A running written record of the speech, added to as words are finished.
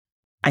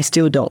I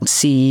still don't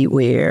see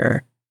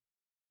where,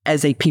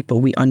 as a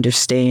people, we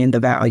understand the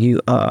value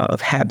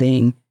of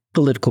having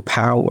political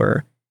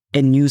power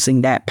and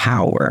using that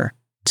power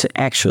to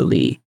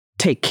actually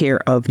take care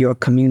of your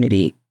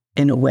community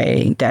in a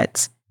way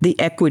that's the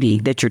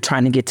equity that you're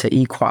trying to get to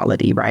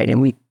equality, right?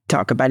 And we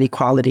talk about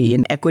equality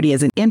and equity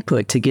as an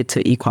input to get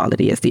to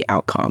equality as the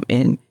outcome.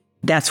 And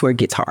that's where it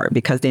gets hard,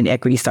 because then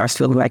equity starts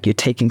feeling like you're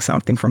taking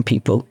something from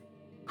people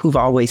who've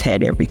always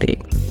had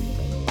everything.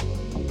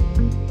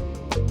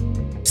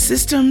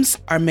 Systems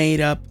are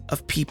made up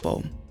of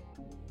people,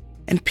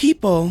 and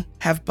people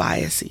have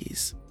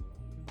biases.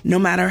 No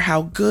matter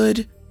how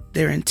good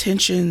their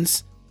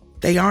intentions,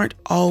 they aren't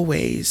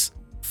always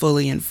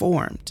fully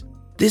informed.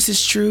 This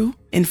is true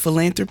in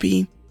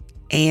philanthropy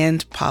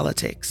and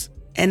politics.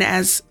 And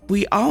as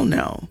we all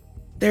know,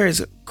 there is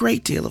a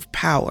great deal of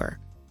power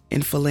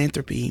in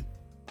philanthropy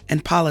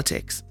and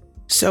politics.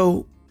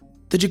 So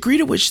the degree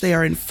to which they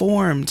are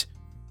informed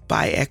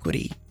by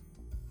equity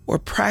or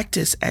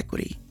practice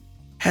equity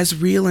has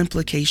real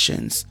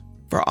implications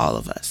for all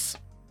of us.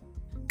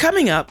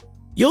 Coming up,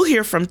 you'll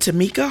hear from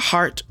Tomeka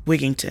Hart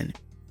Wigginton,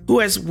 who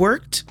has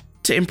worked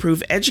to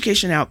improve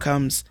education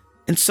outcomes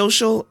and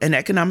social and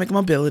economic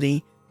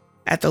mobility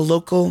at the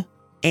local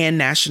and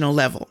national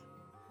level.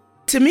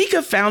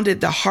 Tomeka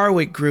founded the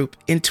HarWigg Group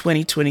in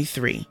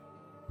 2023.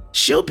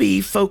 She'll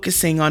be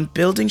focusing on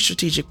building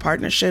strategic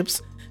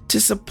partnerships to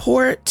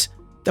support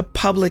the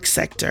public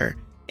sector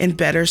in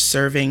better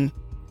serving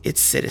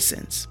its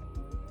citizens.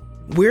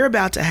 We're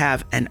about to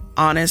have an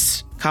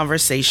honest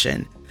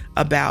conversation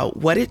about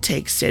what it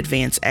takes to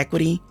advance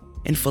equity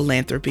in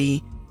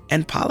philanthropy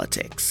and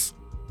politics.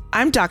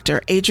 I'm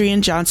Dr.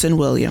 Adriane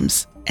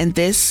Johnson-Williams, and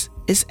this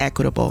is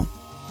Equitable.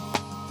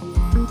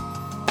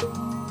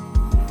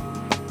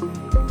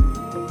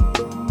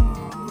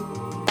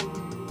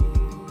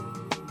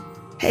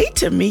 Hey,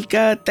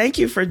 Tomeka, thank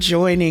you for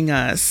joining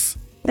us.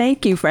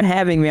 Thank you for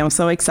having me. I'm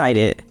so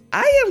excited.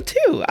 I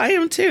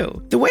am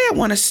too. The way I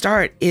want to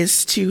start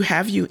is to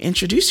have you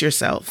introduce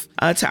yourself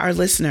to our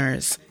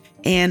listeners.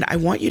 And I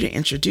want you to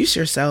introduce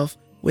yourself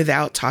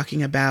without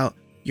talking about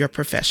your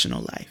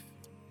professional life.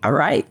 All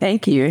right.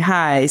 Thank you.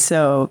 Hi.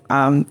 So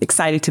I'm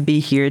excited to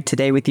be here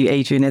today with you,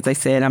 Adriane. As I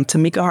said, I'm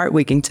Tomeka Hart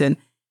Wigginton.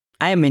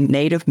 I am a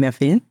native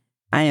Memphian.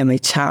 I am a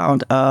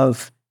child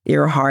of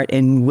Earhart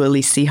and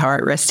Willie C.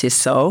 Hart, rest his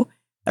soul.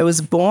 I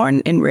was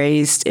born and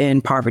raised in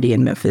poverty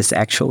in Memphis,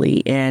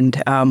 actually, and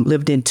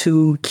lived in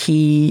two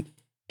key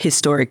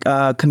historic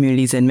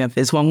communities in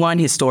Memphis. One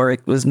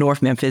historic was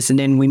North Memphis, and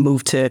then we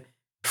moved to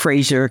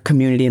Fraser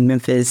community in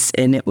Memphis,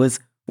 and it was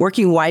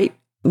working white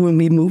when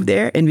we moved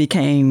there and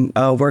became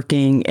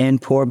working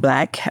and poor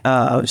Black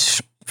a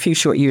few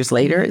short years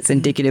later. It's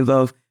indicative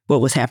of what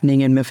was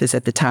happening in Memphis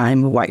at the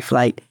time, white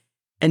flight.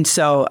 And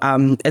so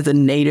as a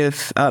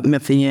native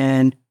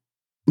Memphian,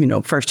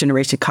 first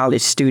generation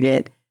college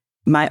student,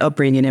 my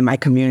upbringing in my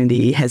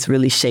community has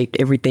really shaped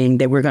everything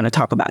that we're going to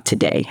talk about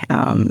today.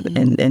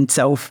 And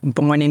so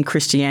born in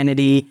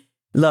Christianity,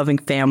 loving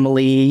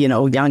family,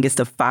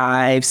 youngest of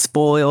 5,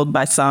 spoiled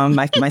by some,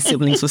 my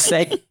siblings would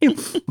say,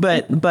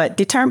 but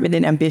determined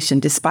and ambition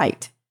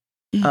despite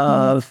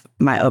of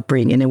my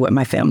upbringing and what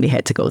my family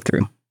had to go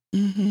through.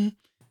 Mm-hmm.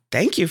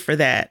 Thank you for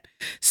that.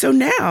 So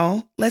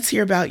now let's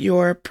hear about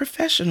your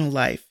professional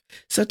life.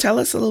 So tell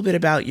us a little bit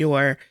about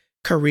your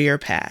career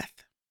path.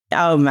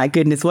 Oh, my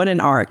goodness. What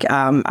an arc.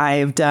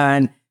 I've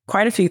done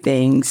quite a few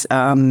things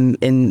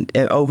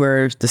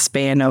over the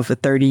span of a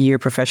 30-year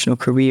professional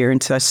career.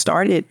 And so I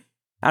started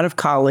out of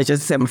college. As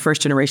I said, I'm a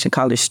first generation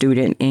college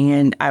student,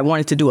 and I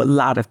wanted to do a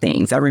lot of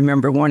things. I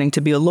remember wanting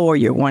to be a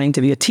lawyer, wanting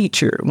to be a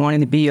teacher,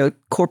 wanting to be a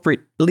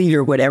corporate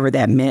leader, whatever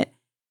that meant.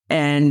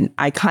 And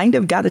I kind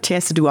of got a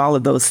chance to do all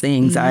of those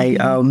things. I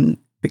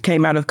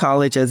came out of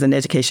college as an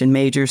education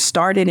major,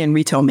 started in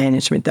retail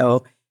management,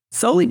 though,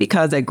 solely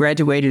because I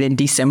graduated in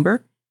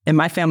December. And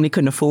my family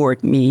couldn't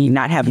afford me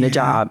not having a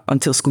job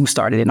until school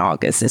started in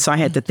August. And so I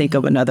had to think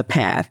of another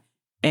path.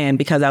 And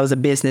because I was a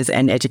business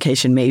and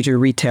education major,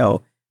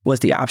 retail was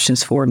the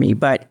options for me.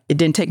 But it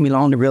didn't take me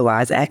long to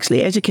realize,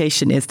 actually,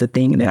 education is the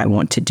thing that I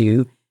want to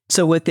do.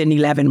 So within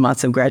 11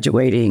 months of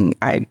graduating,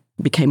 I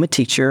became a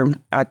teacher.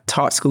 I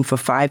taught school for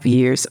 5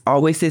 years,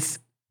 always this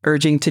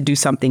urging to do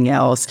something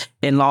else.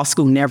 And law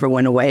school never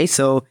went away.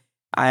 So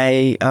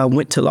I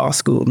went to law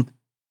school.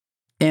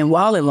 And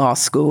while in law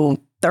school,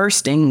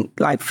 thirsting,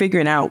 like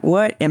figuring out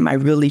what am I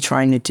really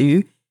trying to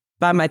do.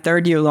 By my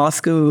third year law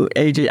school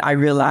age, I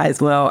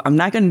realized, well, I'm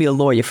not going to be a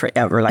lawyer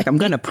forever. Like I'm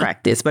going to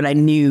practice, but I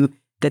knew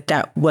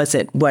that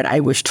wasn't what I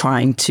was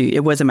trying to,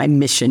 it wasn't my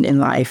mission in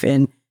life.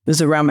 And it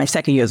was around my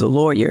second year as a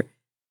lawyer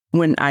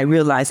when I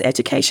realized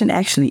education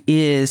actually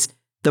is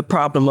the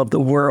problem of the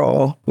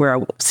world where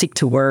I seek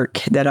to work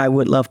that I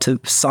would love to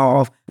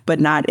solve, but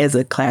not as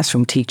a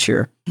classroom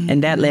teacher.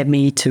 And that led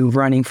me to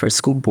running for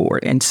school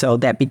board. And so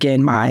that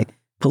began my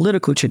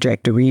political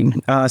trajectory,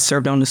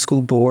 served on the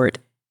school board,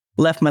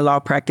 left my law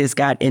practice,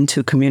 got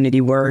into community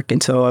work.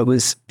 And so I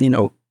was,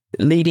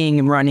 leading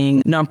and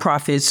running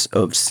nonprofits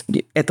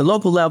at the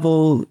local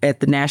level, at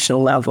the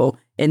national level,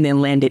 and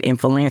then landed in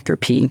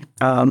philanthropy.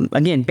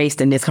 Again,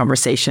 based in this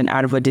conversation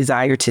out of a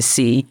desire to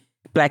see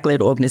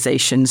Black-led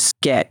organizations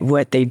get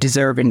what they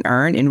deserve and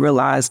earn, and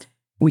realize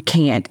we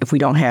can't if we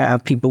don't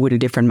have people with a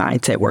different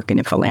mindset working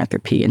in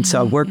philanthropy. And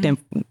so I worked in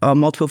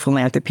multiple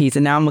philanthropies,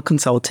 and now I'm a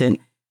consultant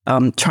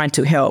trying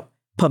to help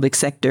public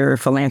sector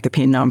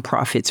philanthropy and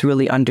nonprofits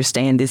really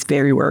understand this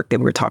very work that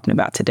we're talking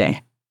about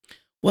today.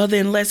 Well,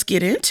 then let's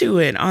get into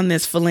it on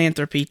this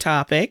philanthropy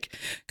topic,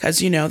 because,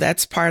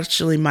 that's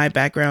partially my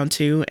background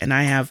too, and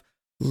I have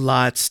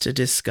lots to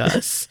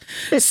discuss.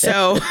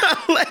 So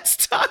let's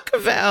talk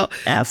about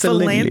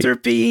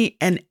philanthropy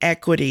and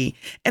equity.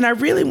 And I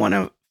really want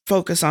to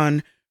focus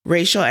on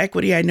racial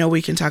equity. I know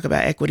we can talk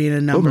about equity in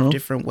a number of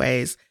different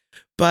ways,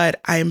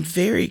 but I am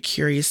very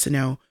curious to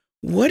know,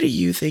 what do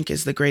you think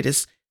is the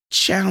greatest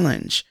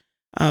challenge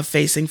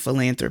facing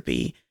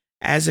philanthropy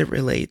as it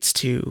relates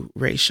to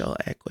racial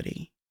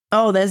equity?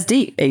 Oh, that's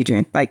deep,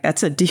 Adriane.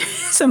 That's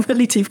it's a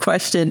really deep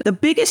question. The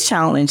biggest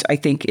challenge, I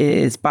think,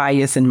 is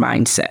bias and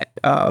mindset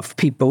of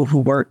people who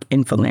work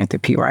in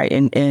philanthropy, right?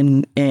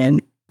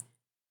 And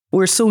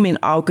we're assuming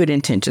all good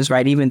intentions,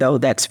 right? Even though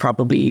that's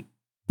probably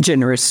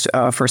generous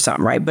for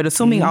some, right? But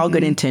assuming all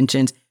good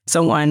intentions,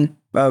 someone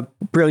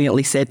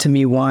brilliantly said to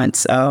me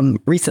once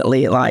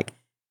recently,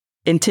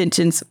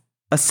 intentions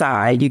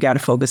aside, you got to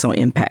focus on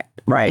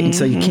impact, right? And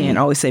so you can't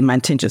always say my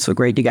intentions were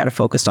great. You got to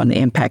focus on the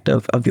impact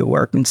of your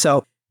work. And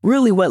so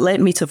really what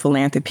led me to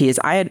philanthropy is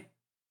I had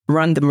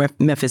run the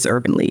Memphis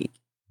Urban League,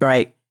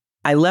 right?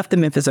 I left the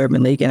Memphis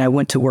Urban League and I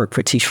went to work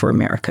for Teach for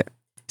America.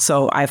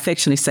 So I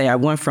affectionately say I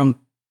went from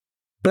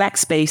Black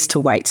space to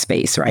white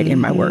space, right,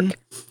 in my work.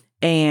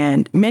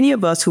 And many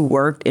of us who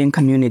worked in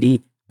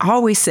community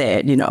always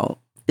said,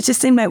 it just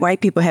seemed like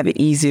white people have it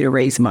easy to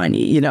raise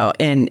money,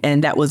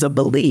 and that was a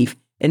belief.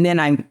 And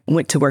then I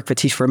went to work for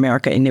Teach for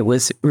America, and we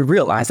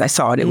realized, I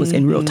saw it was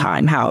in real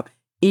time, how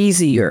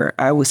easier,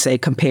 I would say,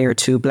 compared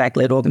to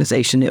Black-led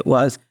organization, it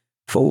was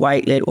for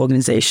white-led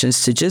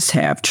organizations to just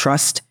have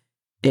trust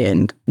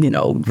and,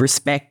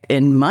 respect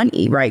and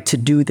money, right, to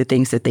do the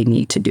things that they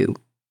need to do.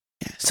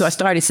 Yes. So I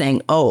started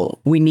saying,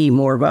 we need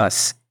more of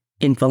us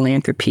in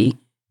philanthropy.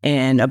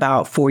 And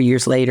about 4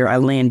 years later, I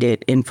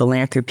landed in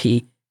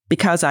philanthropy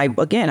because I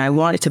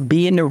wanted to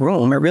be in the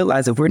room. I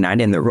realized if we're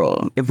not in the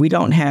room, if we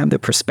don't have the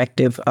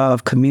perspective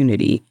of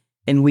community,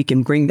 and we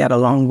can bring that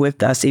along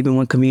with us, even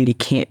when community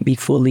can't be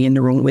fully in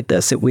the room with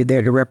us, that we're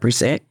there to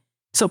represent.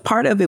 So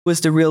part of it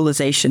was the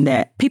realization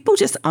that people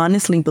just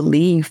honestly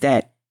believe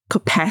that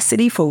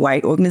capacity for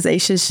white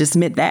organizations just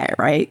meant that,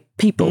 right?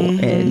 People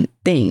and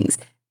things.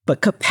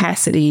 But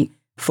capacity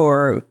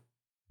for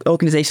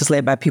organizations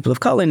led by people of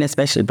color, and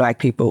especially Black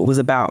people, was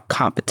about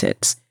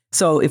competence.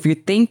 So if you're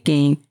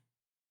thinking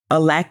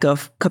a lack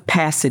of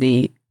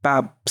capacity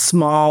by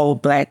small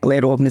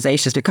Black-led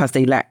organizations because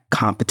they lack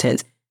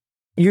competence,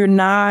 you're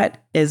not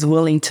as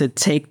willing to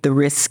take the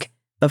risk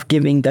of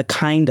giving the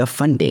kind of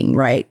funding,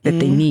 right, that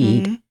they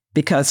need,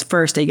 because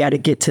first they got to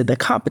get to the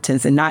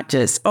competence and not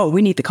just,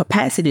 we need the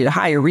capacity to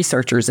hire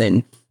researchers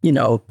and,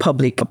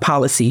 public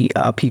policy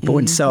people.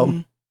 And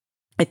so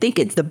I think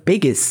it's the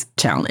biggest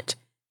challenge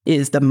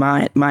is the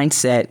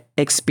mindset,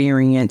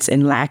 experience,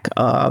 and lack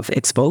of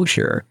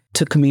exposure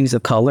to communities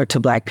of color, to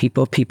Black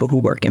people who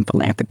work in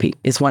philanthropy.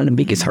 Is one of the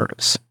biggest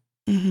hurdles.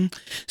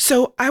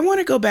 So I want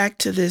to go back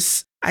to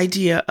this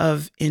idea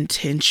of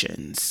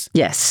intentions.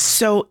 Yes.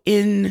 So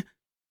in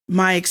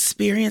my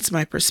experience,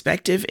 my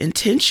perspective,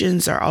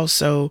 intentions are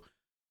also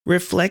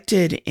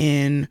reflected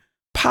in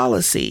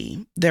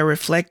policy. They're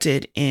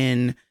reflected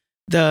in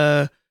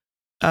the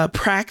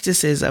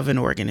practices of an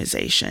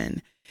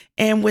organization.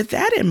 And with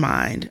that in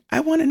mind,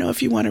 I want to know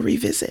if you want to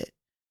revisit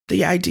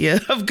the idea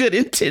of good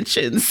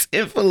intentions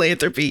in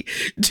philanthropy.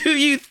 Do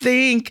you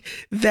think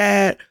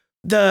that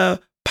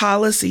the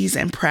policies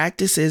and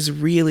practices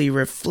really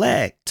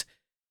reflect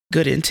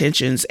good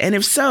intentions? And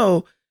if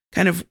so,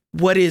 kind of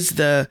what is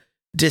the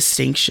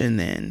distinction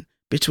then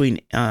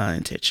between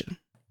intention?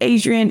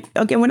 Adriane,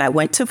 again, when I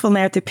went to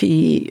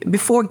philanthropy,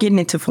 before getting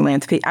into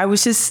philanthropy,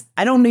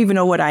 I don't even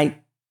know what I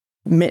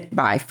meant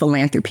by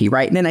philanthropy,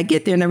 right? And then I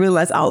get there and I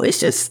realize, it's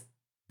just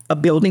a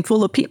building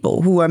full of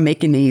people who are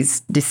making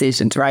these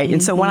decisions, right?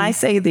 And so when I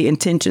say the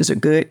intentions are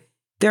good,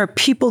 there are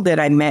people that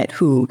I met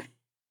who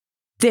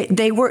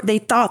they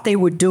thought they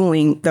were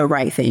doing the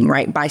right thing,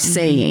 right? By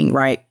saying,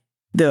 right,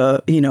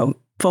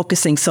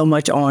 focusing so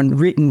much on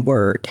written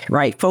word,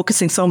 right?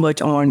 Focusing so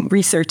much on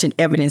research and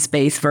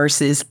evidence-based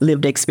versus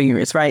lived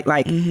experience, right?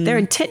 Their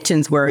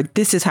intentions were,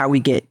 this is how we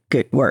get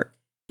good work.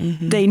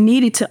 They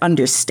needed to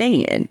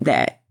understand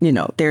that,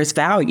 there's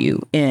value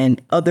in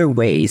other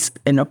ways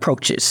and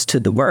approaches to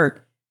the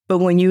work. But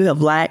when you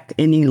have lacked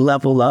any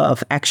level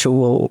of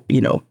actual,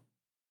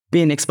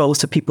 being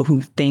exposed to people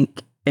who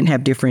think and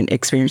have different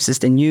experiences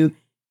than you,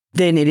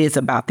 then it is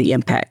about the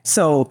impact.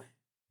 So,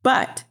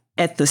 but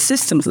at the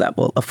systems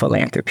level of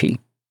philanthropy,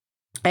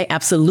 I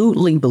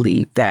absolutely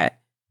believe that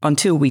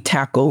until we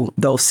tackle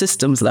those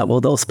systems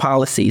level, those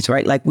policies,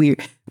 right?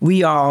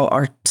 We all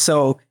are,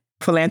 so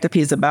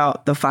philanthropy is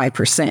about the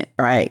 5%,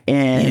 right?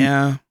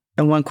 And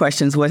And one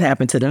question is what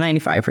happened to the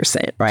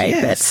 95%, right?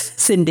 Yes.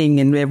 That's sending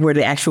and where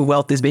the actual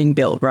wealth is being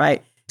built,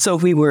 right? So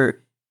if we were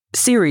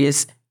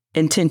serious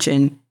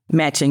intention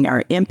matching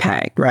our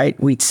impact, right,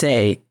 we'd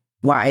say,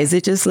 why is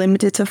it just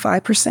limited to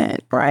 5%,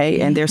 right?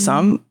 And there's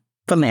some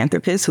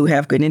philanthropists who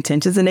have good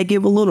intentions and they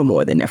give a little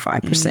more than their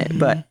 5%.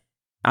 But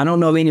I don't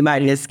know of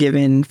anybody that's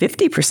given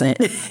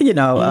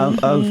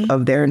 50%,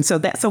 of their. And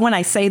so when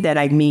I say that,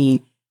 I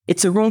mean,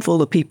 it's a room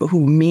full of people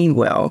who mean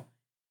well,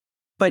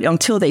 but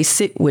until they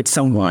sit with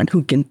someone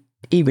who can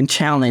even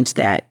challenge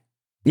that,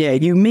 yeah,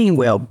 you mean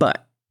well,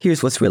 but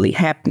here's what's really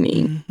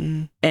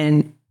happening.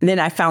 And then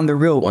I found the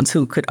real ones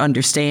who could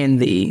understand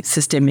the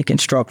systemic and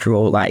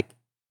structural,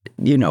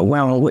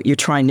 well, what you're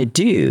trying to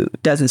do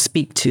doesn't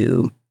speak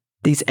to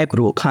these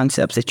equitable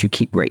concepts that you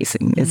keep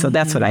raising. And so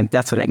that's what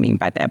I mean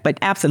by that. But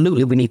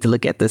absolutely, we need to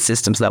look at the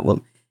systems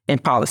level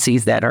and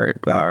policies that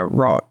are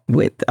wrought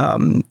with,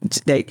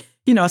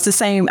 it's the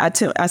same.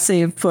 I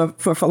say for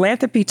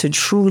philanthropy to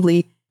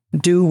truly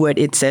do what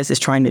it says it's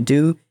trying to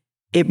do,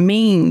 it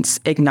means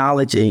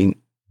acknowledging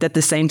that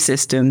the same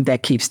system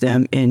that keeps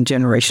them in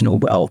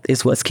generational wealth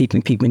is what's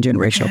keeping people in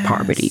generational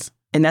poverty.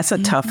 And that's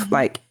a tough,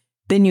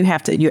 then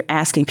you're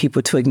asking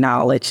people to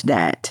acknowledge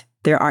that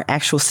there are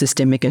actual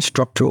systemic and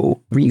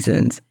structural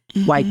reasons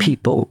why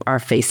people are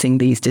facing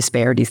these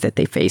disparities that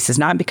they face. It's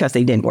not because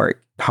they didn't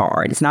work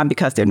hard. It's not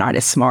because they're not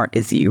as smart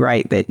as you,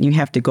 right? That you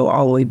have to go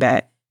all the way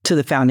back to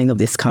the founding of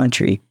this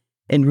country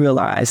and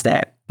realize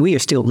that we are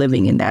still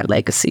living in that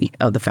legacy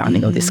of the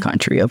founding of this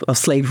country, of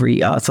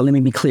slavery. So let me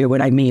be clear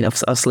what I mean of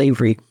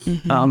slavery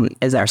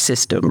as our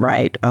system,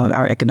 right?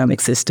 Our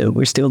economic system.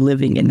 We're still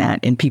living in that.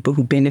 And people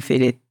who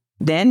benefited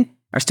then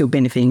are still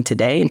benefiting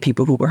today. And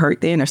people who were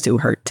hurt then are still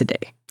hurt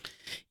today.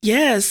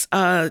 Yes.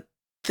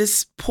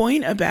 This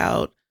point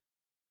about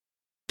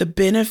the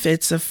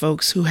benefits of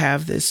folks who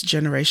have this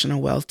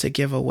generational wealth to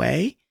give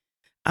away,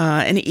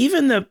 and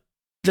even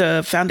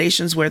the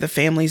foundations where the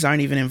families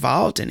aren't even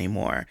involved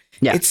anymore.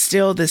 Yeah. It's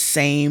still the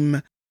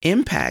same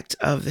impact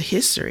of the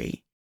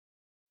history.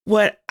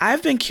 What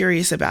I've been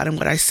curious about, and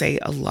what I say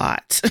a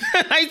lot,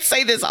 I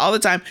say this all the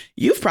time,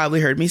 you've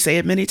probably heard me say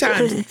it many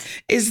times,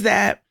 is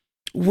that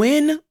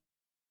when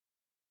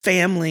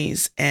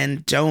families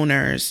and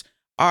donors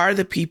are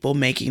the people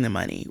making the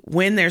money,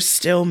 when they're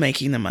still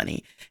making the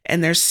money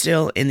and they're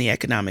still in the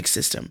economic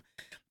system,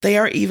 they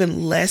are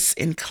even less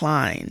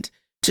inclined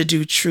to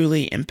do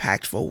truly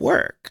impactful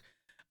work,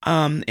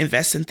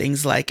 invest in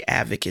things like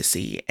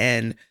advocacy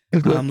and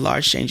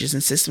large changes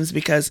in systems,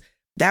 because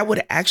that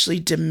would actually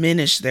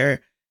diminish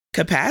their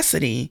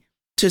capacity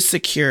to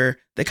secure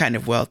the kind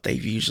of wealth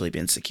they've usually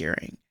been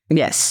securing.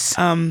 Yes.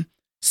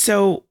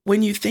 So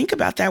when you think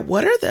about that,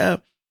 what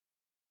do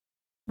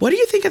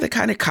you think of the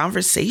kind of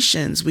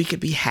conversations we could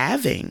be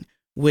having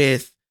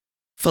with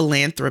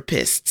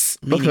philanthropists,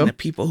 meaning the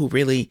people who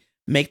really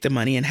make the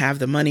money and have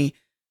the money,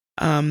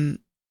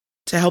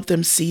 to help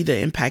them see the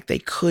impact they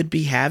could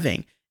be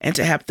having and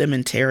to help them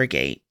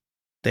interrogate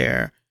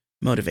their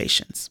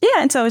motivations?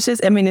 Yeah. And so it's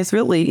just, it's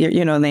really,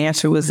 the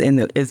answer was in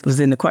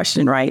the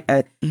question,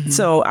 right?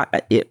 So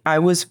I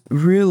was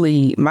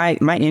really, my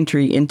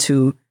entry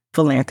into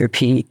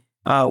philanthropy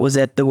was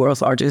at the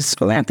world's largest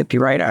philanthropy,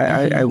 right?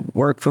 I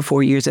worked for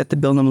 4 years at the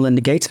Bill and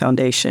Melinda Gates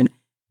Foundation.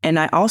 And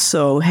I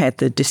also had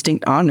the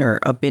distinct honor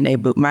of being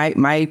able,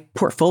 my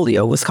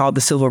portfolio was called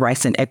the Civil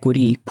Rights and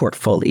Equity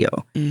Portfolio.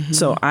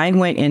 So I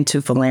went into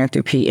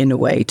philanthropy in a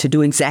way to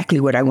do exactly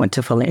what I went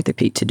to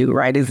philanthropy to do,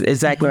 right?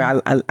 Exactly.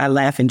 I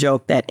laugh and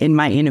joke that in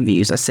my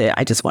interviews, I said,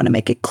 I just want to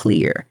make it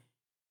clear.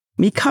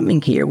 Me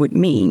coming here would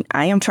mean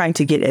I am trying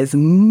to get as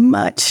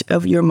much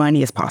of your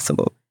money as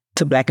possible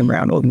to Black and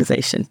brown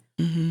organizations.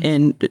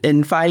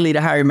 And finally,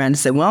 the hiring manager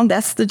said, well,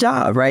 that's the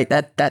job, right?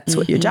 That's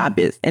what your job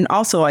is. And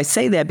also, I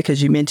say that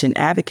because you mentioned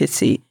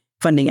advocacy,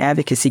 funding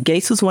advocacy.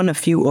 Gates was one of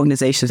the few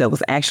organizations that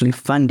was actually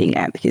funding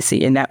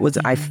advocacy. And that was,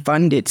 I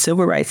funded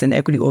civil rights and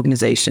equity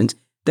organizations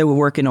that were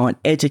working on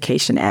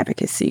education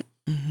advocacy.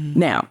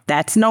 Now,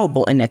 that's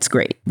noble and that's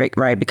great,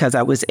 right? Because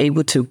I was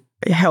able to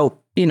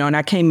help, and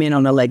I came in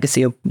on a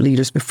legacy of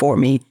leaders before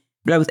me,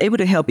 but I was able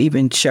to help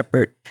even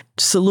shepherd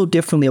just a little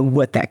differently of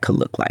what that could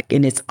look like.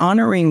 And it's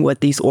honoring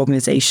what these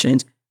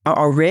organizations are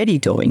already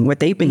doing,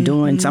 what they've been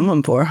doing, some of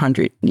them for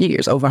 100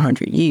 years, over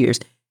 100 years,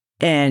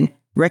 and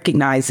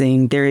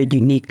recognizing their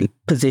unique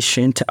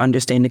position to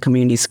understand the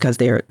communities because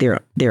they're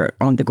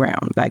on the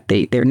ground. Like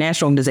they're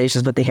national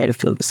organizations, but they had to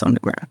feel this on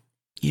the ground.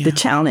 Yeah. The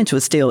challenge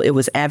was still, it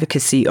was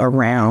advocacy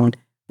around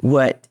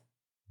what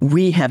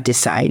we have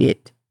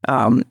decided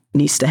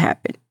needs to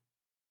happen.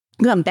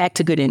 Come back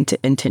to good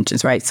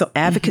intentions, right? So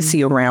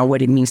advocacy around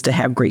what it means to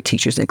have great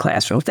teachers in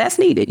classrooms. That's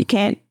needed. You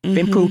can't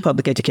improve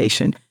public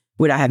education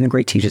without having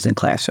great teachers in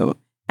classrooms.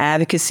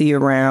 Advocacy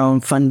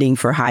around funding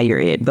for higher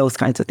ed, those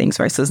kinds of things,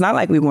 right? So it's not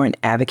like we weren't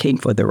advocating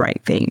for the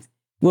right things.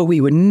 What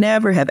we would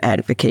never have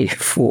advocated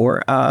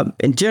for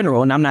in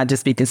general, and I'm not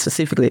just speaking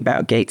specifically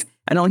about Gates,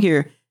 I don't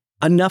hear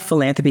enough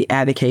philanthropy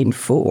advocating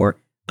for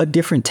a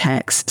different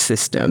tax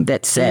system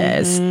that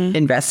says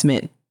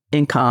investment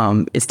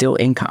income is still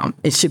income.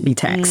 It should be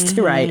taxed,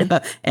 right?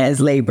 As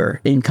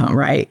labor income,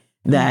 right?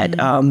 That,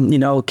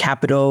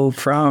 capital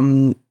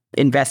from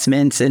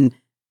investments and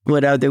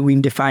what other we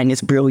define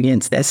as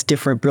brilliance, that's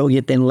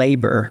brilliant than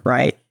labor,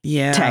 right?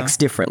 Yeah. Taxed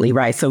differently,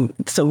 right? So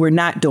we're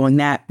not doing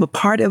that. But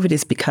part of it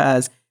is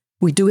because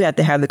we do have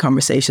to have the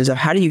conversations of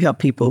how do you help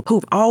people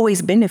who've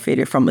always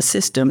benefited from a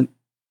system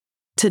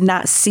to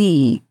not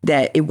see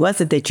that it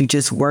wasn't that you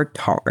just worked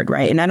hard,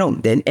 right?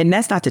 And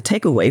that's not to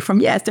take away from,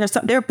 yes, there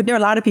are a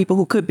lot of people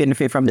who could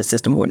benefit from the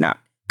system who are not,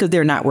 because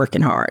they're not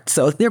working hard.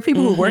 So there are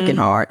people who are working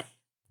hard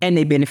and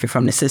they benefit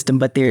from the system,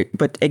 but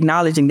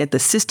acknowledging that the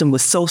system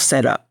was so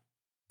set up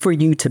for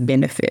you to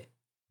benefit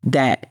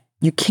that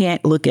you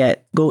can't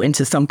go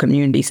into some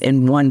communities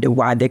and wonder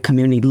why their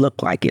community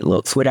look like it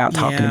looks without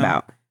talking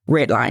about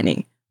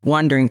redlining,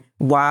 wondering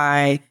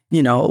why,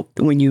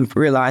 when you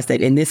realize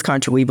that in this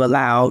country, we've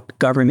allowed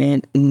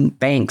government and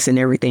banks and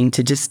everything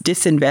to just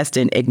disinvest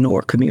and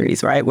ignore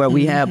communities, right? Where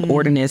we have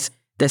ordinance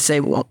that say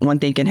one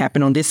thing can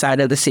happen on this side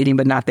of the city,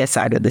 but not that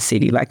side of the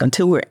city. Like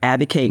until we're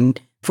advocating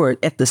for it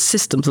at the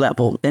systems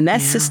level, and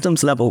that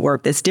systems level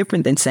work, that's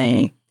different than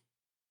saying,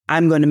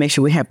 I'm going to make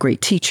sure we have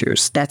great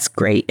teachers. That's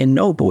great and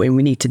noble, and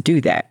we need to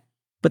do that.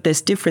 But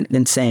that's different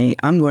than saying,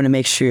 I'm going to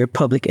make sure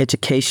public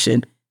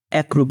education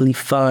equitably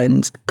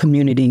funds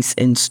communities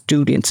and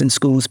students and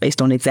schools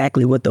based on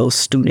exactly what those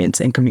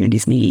students and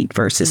communities need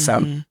versus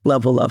some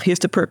level of here's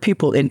the per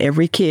pupil and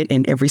every kid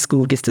in every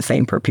school gets the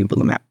same per pupil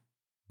amount.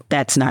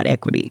 That's not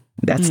equity.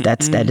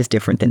 That is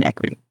different than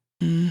equity.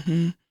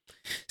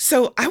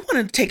 So I want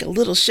to take a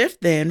little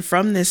shift then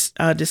from this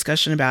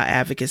discussion about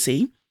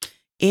advocacy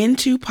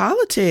into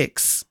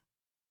politics.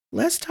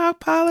 Let's talk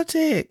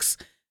politics.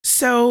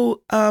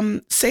 So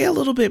say a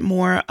little bit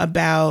more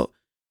about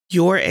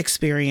your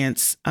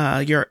experience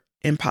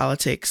in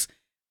politics,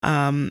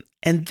 and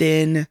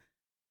then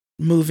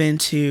move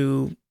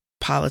into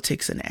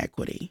politics and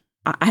equity.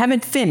 I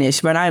haven't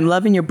finished, but I'm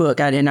loving your book.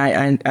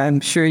 I'm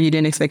sure you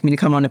didn't expect me to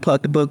come on and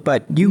plug the book,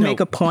 but you make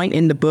a point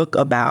in the book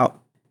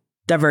about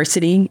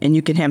diversity, and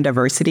you can have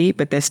diversity,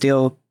 but that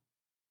still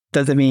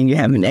doesn't mean you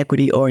have an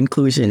equity or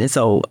inclusion. And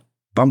so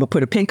I'm going to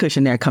put a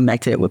pincushion there and come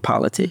back to it with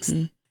politics.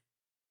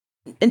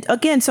 And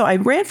again, so I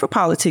ran for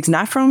politics,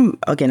 not from,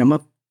 again,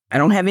 I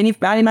don't have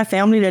anybody in my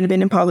family that had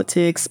been in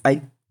politics.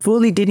 I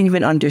fully didn't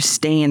even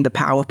understand the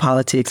power of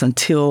politics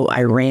until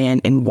I ran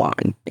and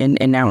won. And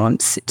now I'm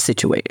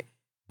situated.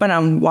 But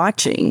I'm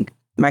watching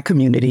my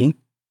community,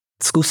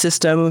 school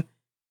system,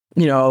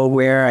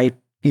 where I,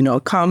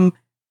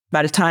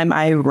 by the time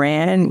I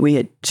ran, we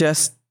had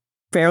just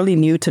fairly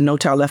new to No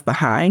Child Left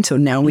Behind. So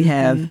now we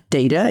have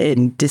data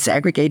and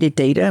disaggregated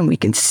data, and we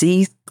can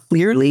see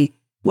clearly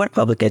what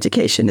public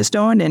education is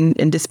doing.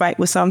 And despite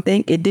with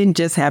something, it didn't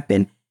just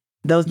happen.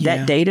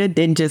 That data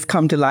didn't just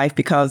come to life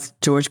because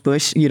George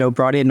Bush,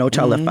 brought in No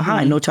Child Left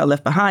Behind. No Child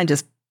Left Behind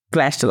just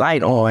flashed a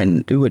light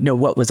on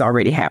what was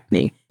already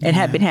happening and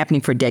had been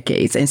happening for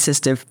decades. And since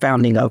the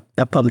founding of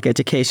public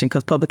education,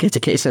 because public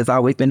education has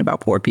always been about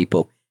poor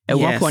people. At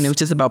one point, it was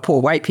just about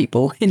poor white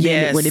people. And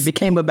then when it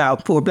became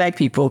about poor Black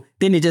people,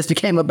 then it just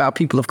became about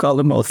people of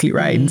color mostly,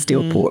 right? And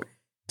still poor.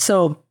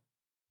 So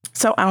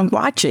I'm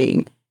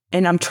watching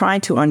and I'm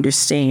trying to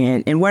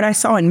understand. And what I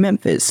saw in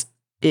Memphis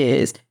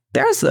is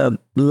there's a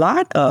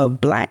lot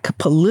of Black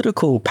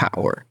political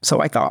power.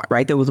 So I thought,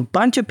 right, there was a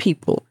bunch of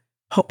people.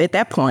 At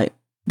that point,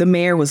 the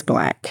mayor was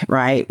Black,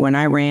 right? When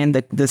I ran,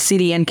 the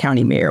city and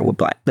county mayor were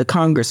Black. The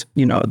Congress,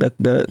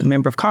 the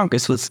member of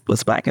Congress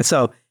was Black. And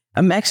so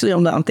I'm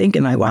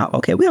thinking like, wow,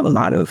 okay, we have a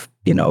lot of,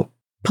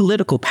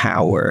 political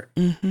power.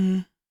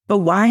 But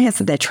why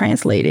hasn't that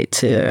translated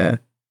to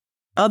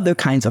other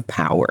kinds of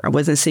power? I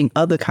wasn't seeing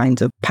other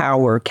kinds of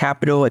power,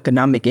 capital,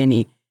 economic,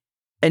 any.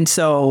 And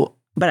so,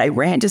 but I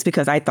ran just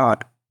because I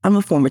thought, I'm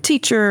a former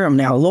teacher, I'm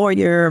now a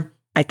lawyer,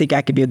 I think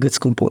I could be a good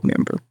school board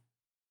member.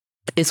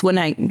 It's when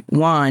I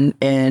won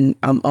and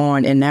I'm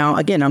on, and now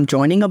again, I'm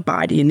joining a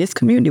body in this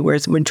community where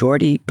it's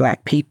majority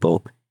Black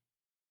people.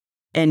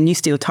 And you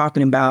still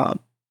talking about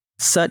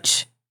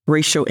such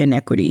racial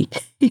inequity,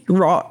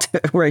 wrought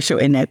racial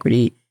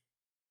inequity,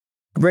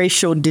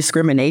 racial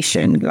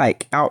discrimination,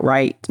 like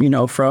outright,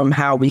 from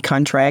how we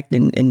contract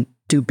and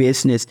do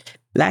business,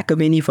 lack of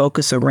any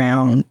focus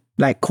around,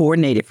 like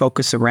coordinated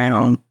focus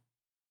around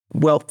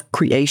wealth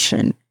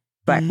creation,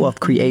 Black wealth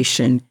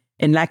creation,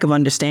 and lack of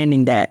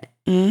understanding that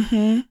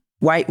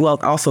white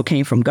wealth also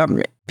came from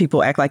government.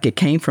 People act like it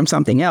came from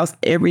something else.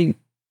 Every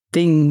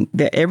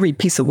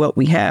piece of what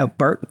we have,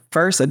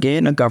 first,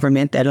 again, a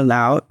government that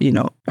allowed,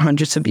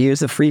 hundreds of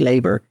years of free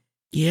labor.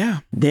 Yeah.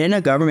 Then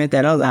a government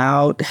that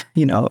allowed,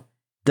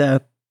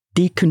 the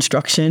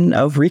deconstruction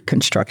of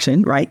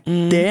Reconstruction, right?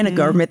 Then a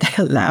government that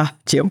allowed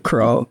Jim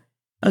Crow,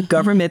 a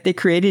government that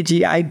created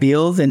GI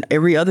Bills and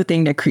every other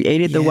thing that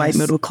created the white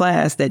middle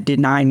class that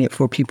denied it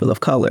for people of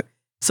color.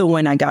 So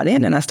when I got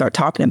in and I started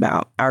talking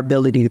about our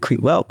ability to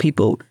create wealth,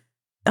 people,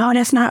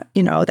 that's not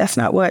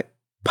what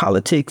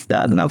politics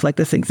does. And I was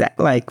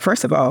like,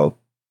 first of all,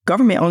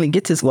 government only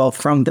gets its wealth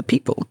from the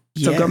people.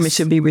 So government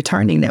should be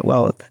returning that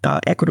wealth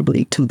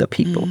equitably to the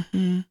people.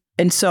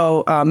 And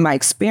so my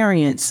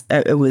experience,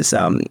 it was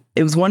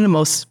one of the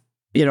most,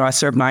 I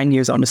served 9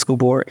 years on the school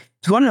board.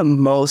 It's one of the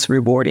most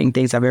rewarding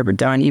things I've ever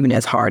done, even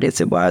as hard as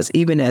it was,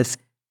 even as,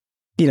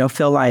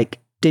 feel like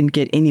didn't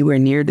get anywhere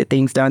near the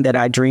things done that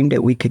I dreamed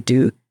that we could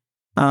do.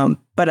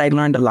 But I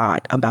learned a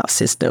lot about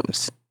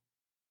systems.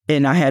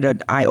 And I had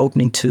an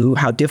eye-opening to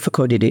how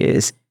difficult it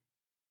is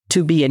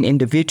to be an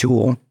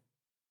individual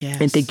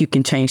and think you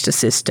can change the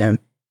system.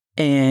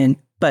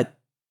 But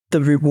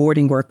the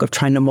rewarding work of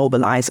trying to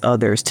mobilize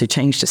others to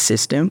change the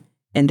system,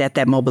 and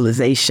that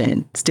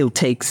mobilization still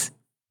takes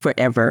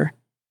forever.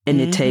 And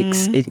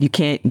you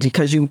can't,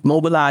 because you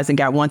mobilize and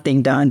got one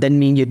thing done, doesn't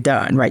mean you're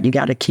done, right? You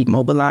got to keep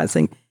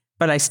mobilizing.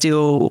 But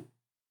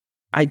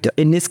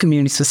in this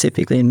community,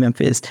 specifically in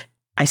Memphis,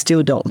 I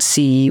still don't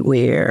see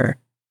where,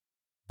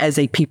 as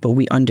a people,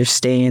 we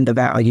understand the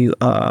value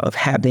of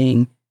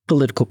having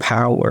political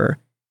power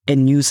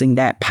and using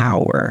that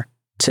power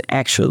to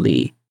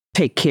actually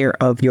take care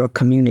of your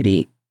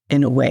community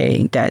in a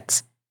way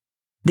that's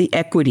the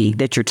equity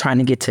that you're trying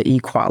to get to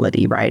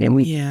equality, right? And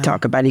we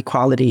talk about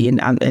equality and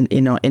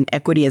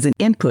equity as an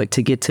input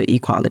to get to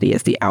equality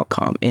as the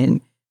outcome.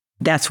 And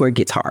that's where it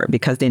gets hard,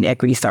 because then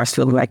equity starts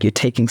feeling like you're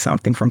taking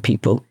something from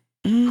people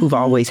who've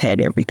always had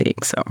everything.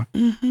 So.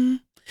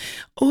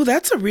 Oh,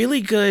 that's a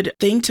really good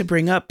thing to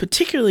bring up,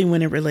 particularly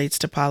when it relates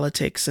to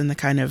politics and the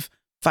kind of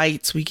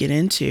fights we get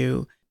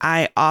into.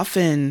 I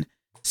often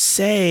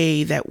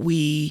say that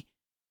we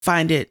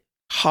find it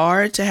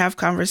hard to have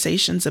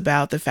conversations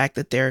about the fact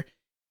that there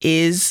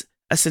is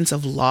a sense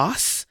of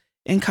loss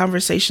in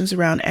conversations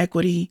around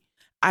equity.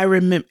 I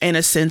remember in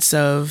a sense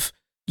of,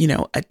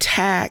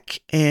 attack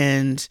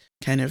and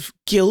kind of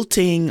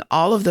guilting,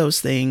 all of those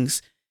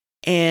things.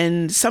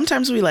 And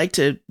sometimes we like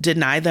to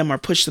deny them or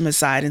push them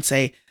aside and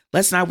say,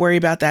 let's not worry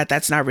about that.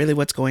 That's not really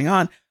what's going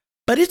on.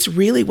 But it's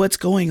really what's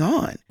going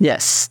on.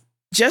 Yes.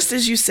 Just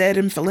as you said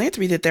in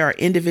philanthropy that there are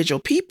individual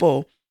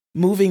people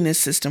moving this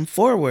system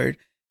forward,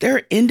 there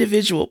are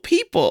individual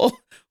people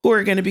who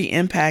are going to be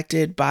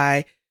impacted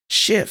by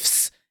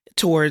shifts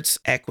towards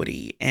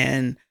equity.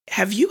 And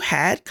have you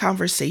had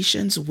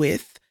conversations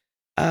with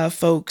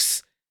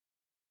folks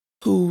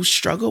who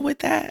struggle with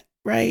that,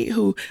 right?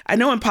 Who, I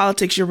know in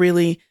politics, you're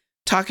really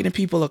talking to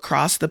people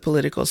across the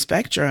political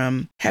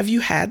spectrum. Have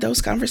you had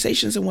those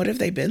conversations, and what have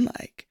they been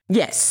like?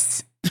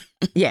 Yes.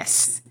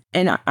 Yes.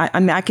 And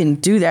I can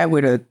do that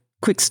with a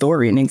quick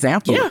story, an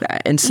example of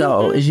that. And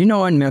so, as you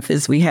know, in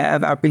Memphis, we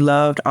have our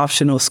beloved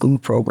optional school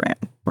program,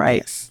 right?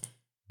 Yes.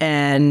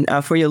 And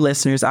for your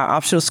listeners, our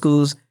optional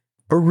schools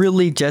are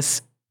really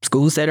just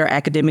schools that are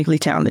academically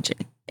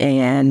challenging.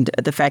 And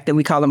the fact that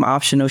we call them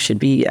optional should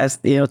be, as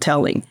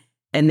telling.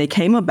 And they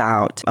came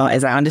about,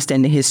 as I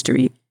understand the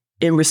history,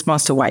 in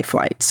response to white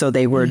flight. So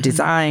they were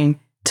designed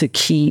to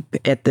keep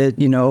at the,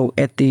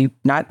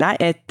 not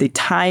at the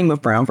time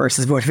of Brown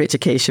versus Board of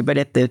Education, but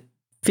at the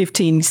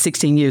 15,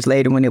 16 years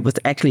later, when it was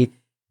actually,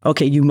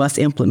 okay, you must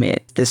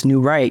implement this new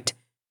right,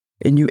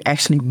 and you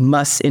actually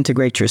must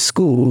integrate your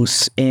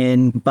schools.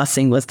 And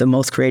busing was the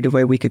most creative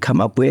way we could come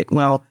up with.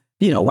 Well,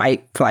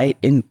 white flight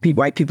and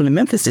white people in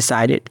Memphis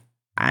decided,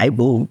 I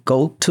will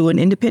go to an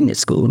independent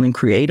school and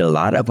create a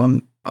lot of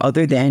them,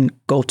 other than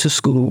go to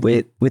school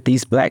with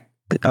these Black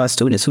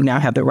students who now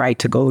have the right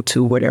to go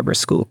to whatever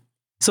school.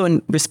 So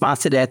in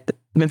response to that, the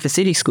Memphis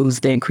City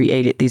schools then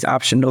created these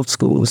optional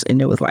schools.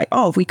 And it was like,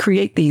 if we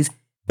create these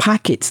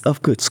pockets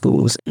of good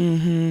schools,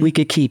 we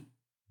could keep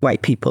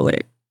white people in.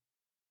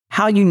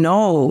 How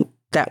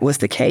that was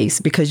the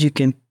case? Because you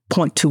can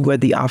point to where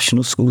the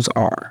optional schools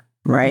are,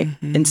 right?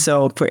 And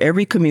so for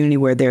every community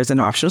where there's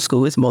an optional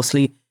school, it's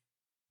mostly,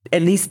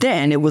 at least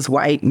then, it was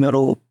white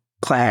middle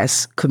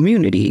class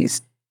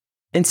communities.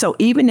 And so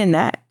even in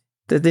that,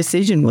 the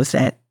decision was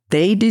that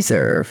they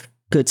deserve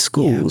good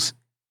schools,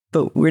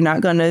 but we're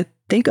not going to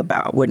think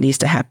about what needs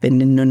to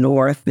happen in the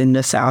North, in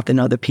the South, and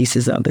other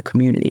pieces of the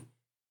community.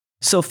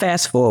 So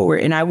fast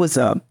forward, and I was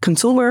a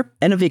consumer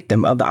and a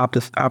victim of the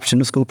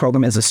optional school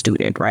program as a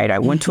student, right? I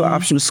went to an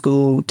optional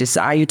school,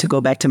 decided to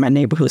go back to my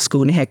neighborhood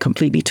school, and had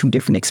completely two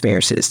different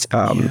experiences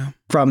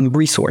from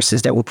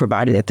resources that were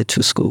provided at the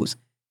two schools.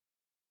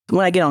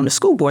 When I get on the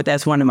school board,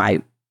 that's one of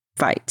my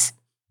fights.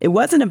 It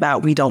wasn't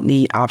about we don't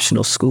need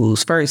optional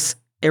schools. First,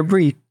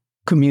 every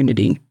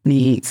community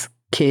needs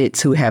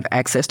kids who have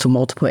access to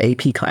multiple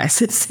AP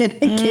classes and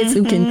kids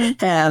who can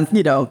have,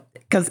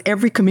 because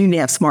every community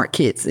has smart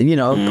kids.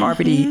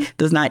 Poverty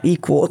does not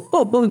equal,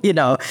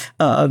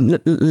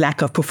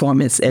 lack of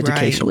performance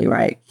educationally,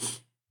 right?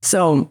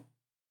 So,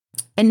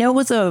 and there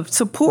was a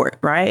support,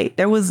 right?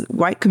 There was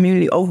white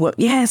community,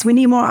 yes, we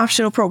need more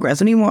optional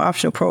programs. We need more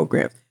optional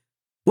programs.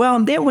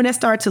 Well, then when it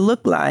started to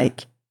look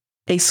like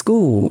a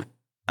school,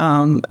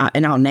 and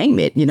I'll name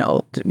it,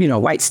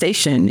 White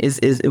Station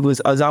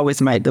was always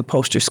the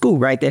poster school,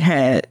 right? That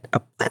had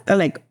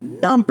a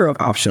number of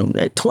optional,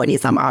 20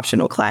 some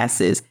optional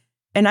classes.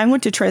 And I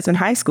went to Tresvant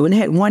High School and it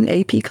had one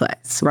AP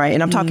class, right?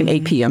 And I'm talking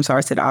AP. I'm sorry,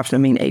 I said optional,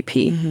 I mean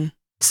AP.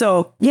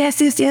 So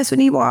yes, we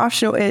need more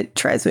optional at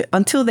Tresvant,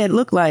 until that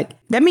looked like,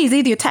 that means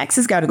either your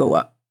taxes got to go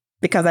up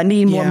because I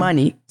need more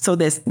money. So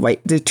the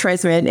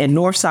Tresman and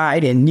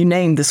Northside and you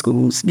name the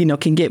schools,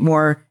 can get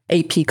more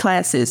AP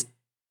classes.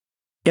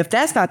 If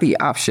that's not the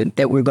option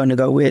that we're going to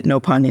go with, no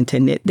pun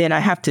intended, then I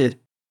have to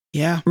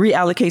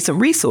reallocate some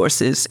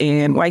resources.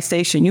 And White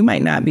Station, you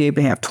might not be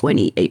able to have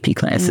 20 AP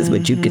classes,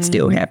 but you could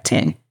still have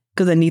 10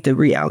 because I need to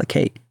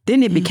reallocate.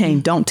 Then it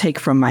became don't take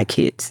from my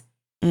kids.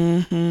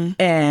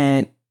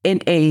 And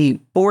in a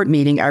board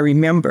meeting, I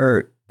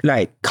remember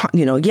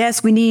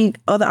yes, we need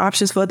other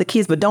options for the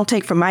kids, but don't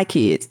take from my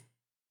kids.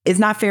 It's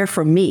not fair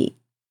for me.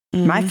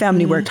 My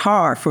family worked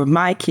hard for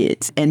my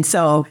kids. And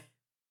so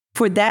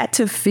for that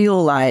to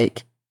feel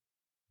like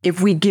if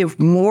we give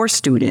more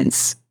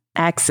students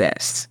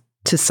access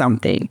to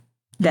something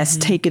that's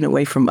taken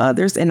away from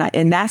others, and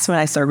that's when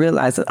I started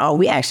realizing,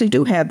 we actually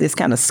do have this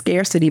kind of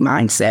scarcity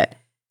mindset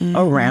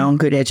around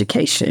good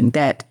education,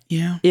 that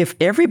if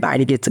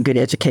everybody gets a good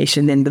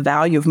education, then the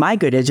value of my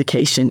good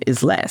education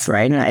is less,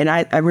 right? And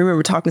I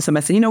remember talking to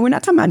somebody, I said, we're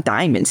not talking about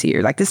diamonds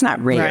here. Like, it's not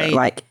rare. Right.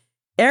 Like,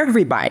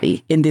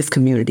 everybody in this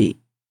community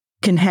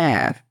can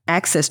have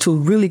access to a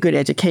really good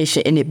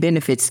education, and it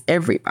benefits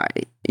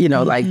everybody.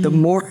 Like the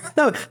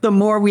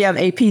more we have,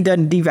 AP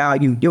doesn't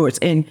devalue yours.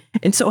 And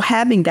so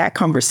having the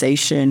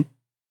conversation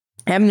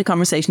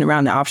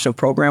around the optional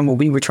program where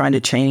we were trying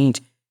to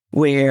change,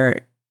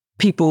 where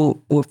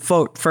people would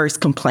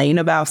first complain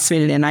about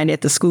spending the night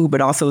at the school,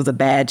 but also as a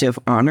badge of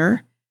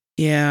honor.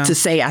 Yeah. To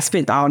say I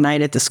spent all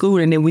night at the school,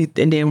 and then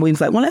we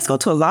was like, well, let's go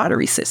to a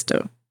lottery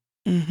system.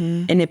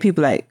 And then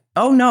people like,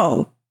 oh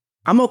no,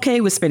 I'm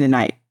okay with spending the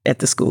night at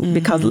the school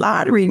because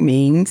lottery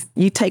means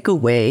you take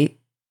away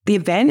the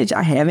advantage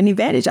I have. And the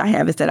advantage I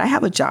have is that I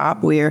have a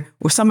job where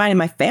somebody in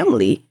my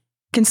family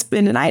can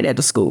spend the night at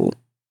the school.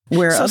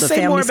 Where so other say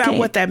families more about can't.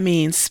 What that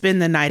means,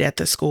 spend the night at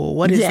the school.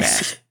 What is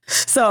that?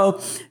 So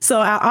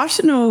our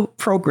optional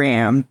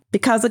program,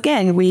 because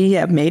again, we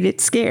have made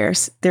it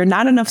scarce. There are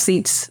not enough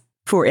seats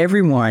for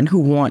everyone who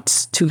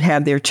wants to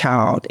have their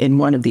child in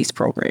one of these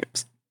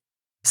programs.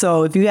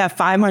 So if you have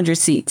 500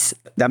 seats,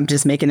 I'm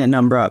just making a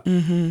number up,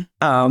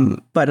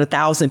 but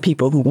 1,000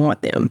 people who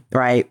want them,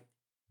 right?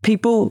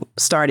 People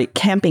started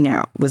camping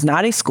out. It was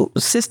not a school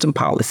system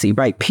policy,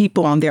 right?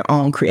 People on their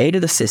own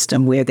created a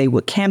system where they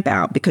would camp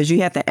out because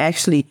you have to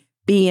actually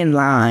be in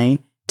line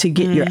to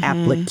get your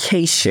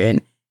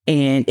application.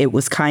 And it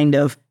was kind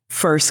of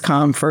first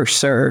come, first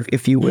serve,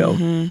 if you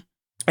will.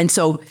 And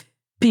so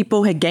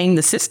people had gained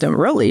the system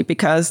really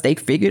because they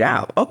figured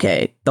out,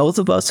 okay, those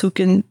of us who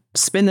can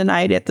spend the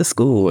night at the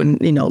school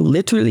and,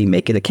 literally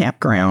make it a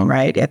campground,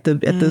 right? At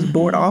the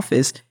board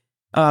office,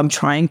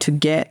 trying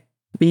to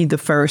be the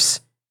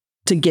first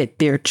to get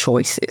their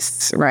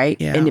choices, right?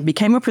 Yeah. And it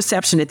became a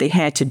perception that they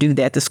had to do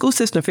that. The school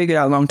system figured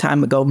out a long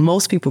time ago,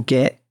 most people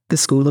get the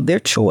school of their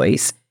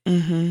choice.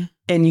 And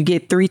you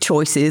get 3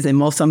 choices, and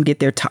most of them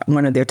get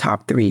one of their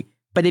top 3.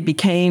 But it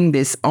became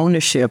this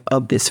ownership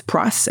of this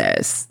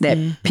process that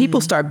people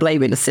start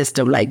blaming the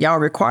system, like, y'all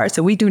require.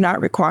 So we do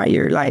not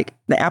require. Like,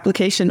 the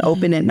application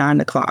open at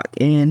 9:00,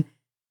 and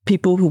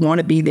people who want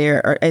to be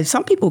there, and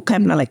some people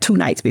come in like 2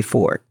 nights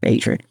before,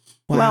 Adriane.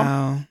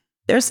 Wow.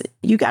 Well,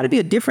 you got to be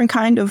a different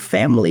kind of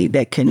family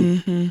that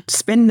can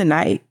spend the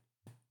night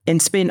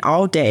and spend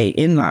all day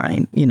in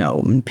line,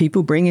 and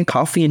people bringing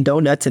coffee and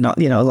donuts and all,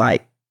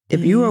 like,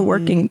 if you are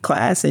working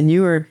class and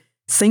you are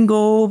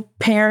single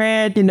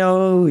parent,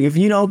 if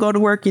you don't go to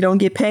work, you don't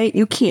get paid.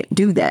 You can't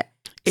do that.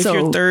 If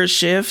you're third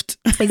shift,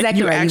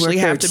 exactly you right. actually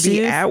have to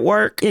be at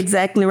work.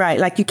 Exactly right.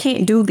 Like, you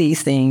can't do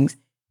these things.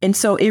 And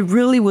so it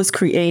really was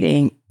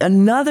creating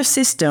another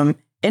system,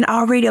 and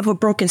already of a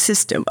broken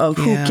system of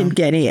who can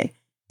get in.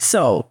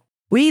 So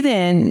we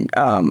then,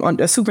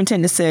 the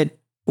superintendent said,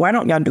 why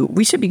don't y'all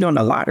we should be doing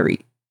a lottery.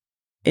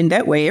 And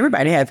that way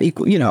everybody have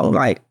equal,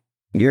 like,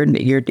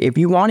 if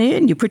you want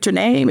in, you put your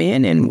name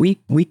in, and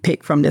we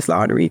pick from this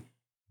lottery.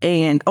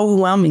 And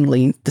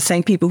overwhelmingly, the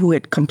same people who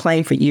had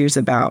complained for years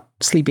about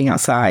sleeping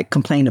outside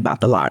complained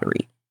about the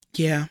lottery.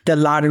 Yeah. The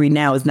lottery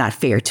now is not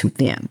fair to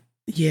them.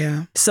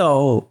 Yeah.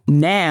 So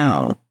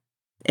now,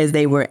 as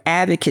they were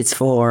advocates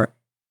for,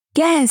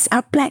 yes,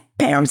 our Black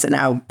parents and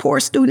our poor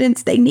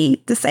students, they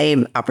need the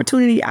same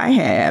opportunity I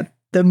have.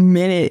 The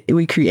minute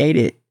we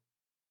created,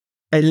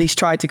 at least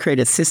tried to create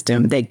a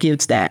system that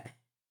gives that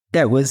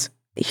was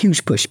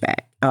huge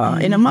pushback.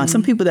 And among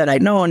some people that I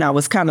know, and I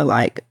was kind of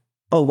like,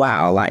 oh,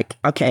 wow, like,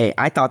 okay,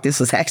 I thought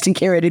this was actually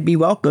carried to be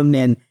welcomed,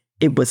 and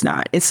it was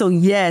not. And so,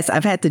 yes,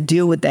 I've had to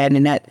deal with that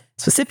in that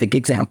specific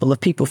example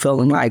of people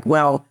feeling like,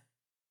 well,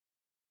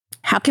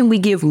 how can we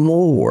give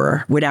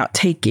more without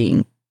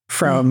taking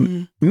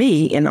from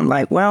me? And I'm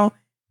like, well,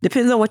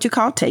 depends on what you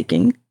call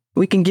taking.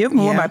 We can give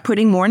more by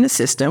putting more in the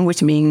system,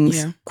 which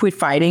means quit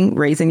fighting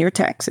raising your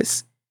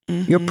taxes,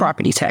 your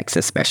property tax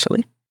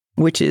especially,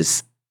 which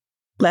is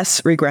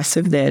less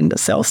regressive than the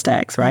sales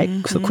tax, right?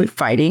 So quit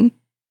fighting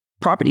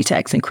property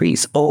tax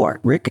increase, or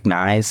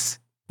recognize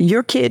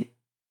your kid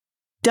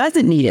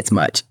doesn't need as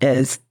much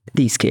as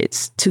these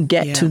kids to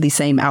get to the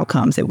same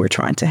outcomes that we're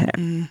trying to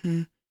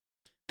have.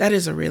 That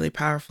is a really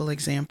powerful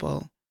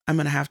example. I'm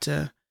going to have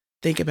to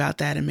think about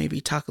that and maybe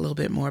talk a little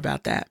bit more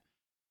about that.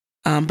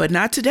 but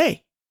not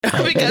today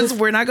because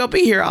we're not going to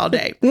be here all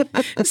day.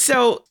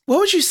 So what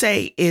would you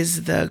say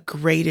is the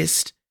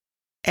greatest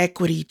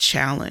equity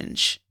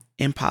challenge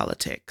in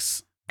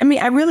politics? I mean,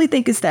 I really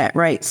think it's that,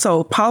 right?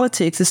 So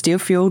politics is still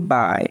fueled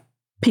by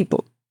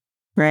people,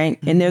 right?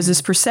 Mm-hmm. And there's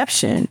this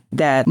perception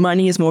that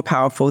money is more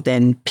powerful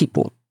than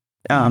people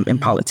in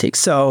politics.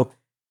 So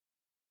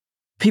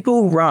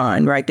people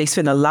run, right? They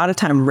spend a lot of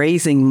time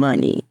raising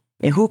money,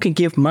 and who can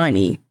give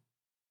money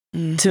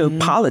to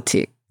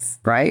politics,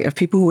 right? Of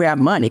people who have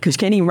money, because you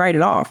can't even write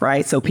it off,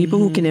 right? So people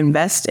who can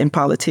invest in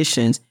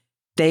politicians,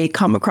 they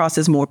come across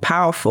as more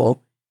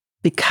powerful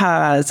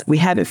because we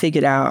haven't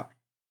figured out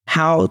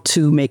how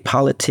to make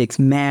politics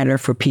matter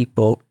for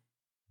people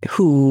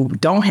who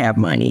don't have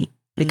money,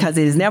 because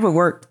it has never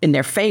worked in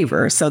their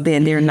favor. So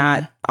then they're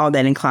not all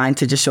that inclined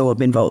to just show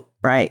up and vote,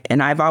 right?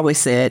 And I've always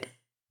said,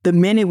 the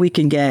minute we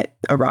can get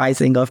a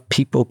rising of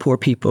people, poor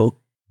people,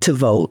 to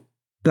vote,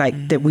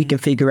 like that we can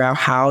figure out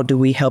how do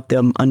we help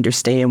them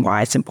understand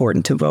why it's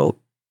important to vote.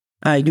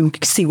 You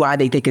can see why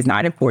they think it's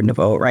not important to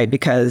vote, right?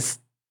 Because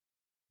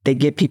they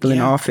get people in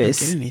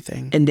office,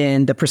 and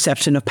then the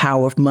perception of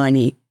power of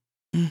money,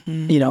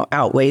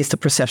 outweighs the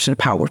perception of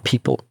power of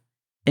people.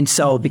 And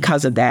so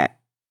because of that,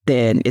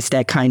 then it's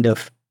that kind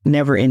of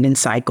never ending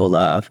cycle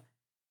of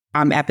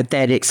I'm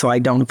apathetic, so I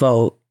don't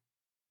vote.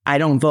 I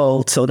don't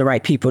vote, so the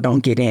right people don't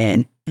get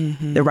in.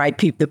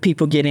 The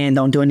people get in,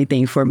 don't do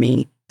anything for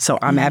me. So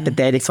I'm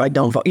apathetic, so I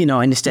don't vote,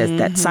 and it's just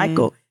that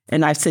cycle.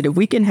 And I said, if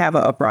we can have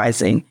an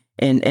uprising,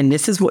 and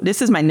this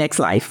is my next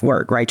life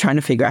work, right? Trying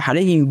to figure out how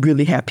do you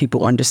really have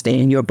people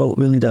understand your vote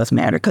really does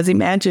matter. Because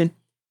imagine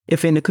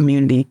if in a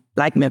community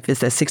like Memphis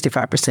that's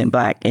 65%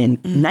 Black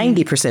and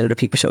 90% of the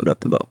people showed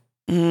up to vote.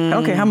 I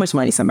don't care how much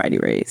money somebody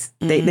raised.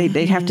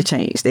 They have to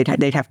change. They'd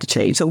have to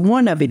change. So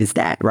one of it is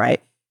that,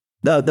 right?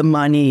 The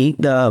money,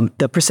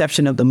 the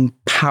perception of the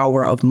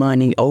power of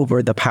money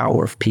over the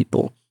power of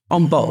people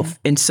on both.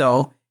 And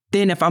so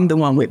then if I'm the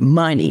one with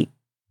money,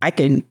 I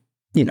can,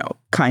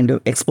 kind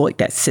of exploit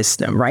that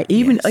system, right?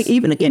 Even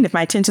again, if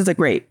my intentions are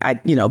great,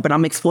 but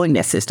I'm exploiting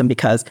that system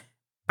because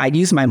I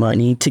use my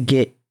money to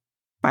get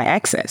my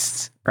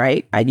access,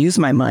 right? I use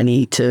my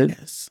money to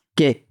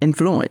get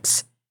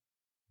influence.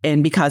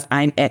 And because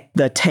I'm at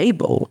the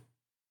table,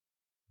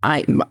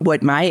 my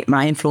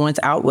influence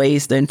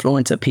outweighs the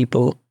influence of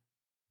people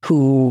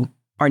who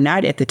are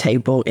not at the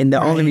table. And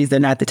the only reason they're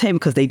not at the table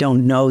because they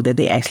don't know that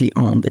they actually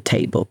own the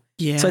table.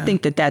 Yeah. So I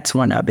think that that's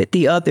one of it.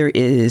 The other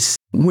is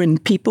when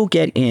people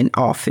get in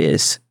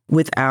office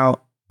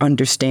without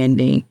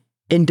understanding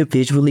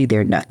individually,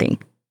 they're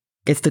nothing.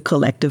 It's the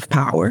collective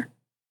power.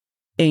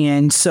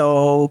 And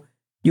so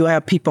you'll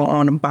have people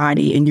on a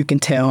body and you can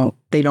tell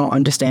they don't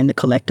understand the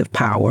collective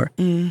power.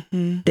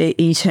 They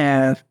each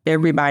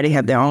everybody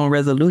have their own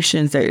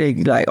resolutions. They're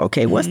like,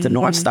 okay, what's the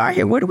North Star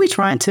here? What are we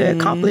trying to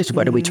accomplish?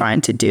 What are we trying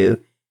to do?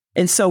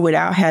 And so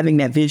without having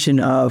that vision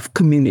of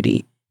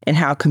community and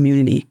how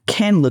community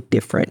can look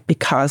different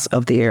because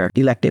of their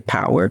elected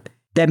power,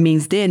 that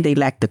means then they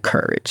lack the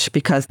courage,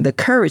 because the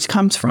courage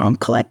comes from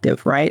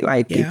collective, right?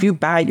 Like if you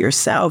by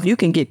yourself, you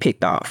can get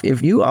picked off.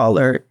 If you all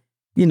are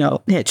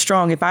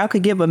headstrong. If I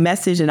could give a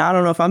message, and I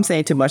don't know if I'm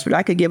saying too much, but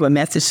I could give a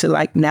message to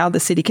like now the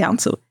city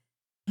council.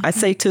 I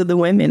say to the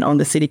women on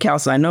the city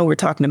council, I know we're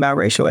talking about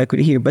racial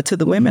equity here, but to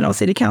the women on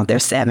city council,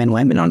 there's 7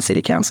 women on the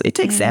city council. It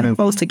takes 7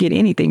 votes to get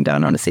anything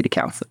done on the city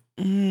council.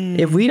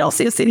 If we don't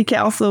see a city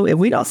council, if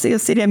we don't see a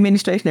city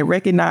administration that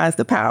recognize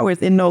the powers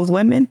in those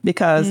women,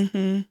 because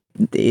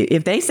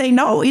if they say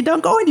no, it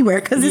don't go anywhere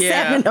because it's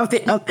 7 of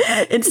them.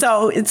 And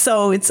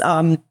so it's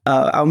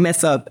I'll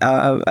mess up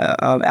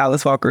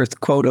Alice Walker's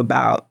quote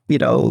about,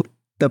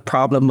 the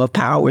problem of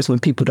powers when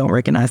people don't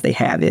recognize they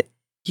have it.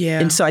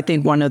 Yeah. And so I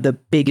think one of the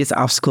biggest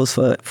obstacles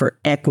for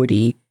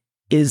equity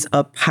is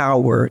a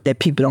power that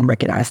people don't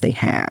recognize they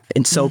have.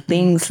 And so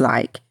things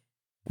like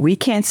we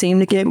can't seem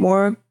to get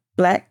more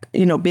Black,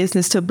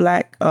 business to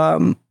Black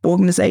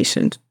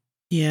organizations.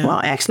 Yeah.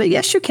 Well, actually,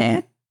 yes, you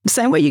can. The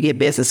same way you get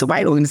business to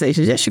white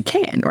organizations, yes, you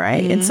can,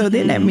 right? And so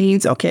then that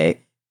means, okay,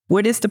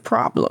 what is the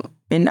problem?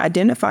 And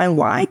identifying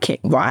why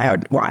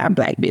are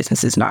Black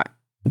businesses not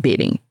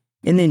bidding,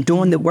 and then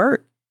doing the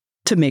work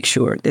to make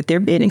sure that they're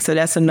bidding. So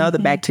that's another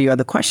back to your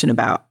other question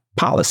about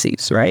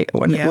policies, right?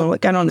 When I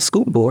got on the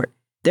school board,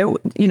 there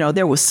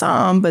was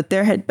some, but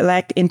there had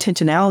Black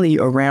intentionality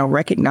around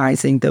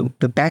recognizing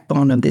the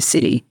backbone of the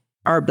city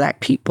are Black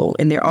people,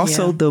 and they're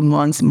also the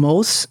ones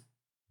most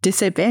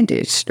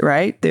disadvantaged,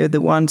 right? They're the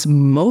ones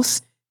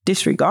most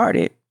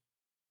disregarded,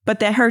 but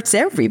that hurts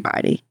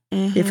everybody.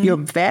 If your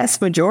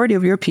vast majority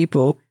of your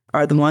people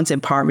are the ones in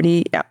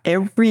poverty,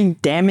 every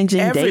damaging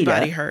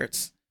everybody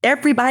hurts.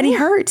 Everybody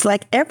hurts,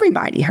 like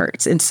everybody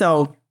hurts. And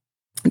so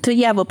until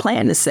you have a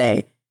plan to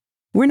say,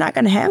 we're not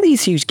going to have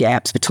these huge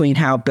gaps between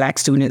how Black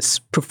students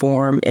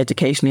perform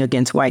educationally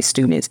against white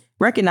students,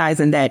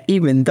 recognizing that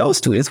even those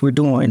students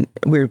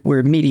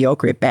we're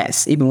mediocre at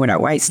best, even with our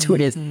white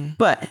students.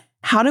 But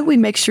how do we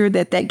make sure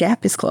that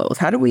gap is closed?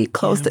 How do we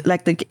close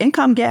the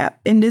income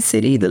gap in this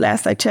city? The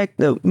last I checked,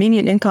 the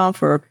median income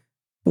for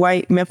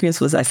white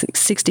Memphis was like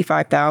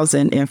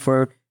 65,000, and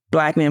for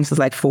Black Memphis was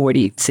like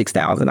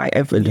 46,000.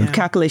 The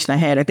calculation I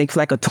had, I think, was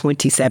like a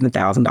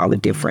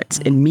 $27,000 difference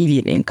in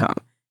median income.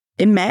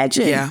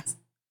 Imagine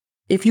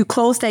if you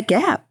close that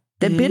gap.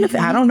 The benefit,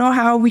 I don't know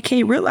how we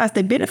can't realize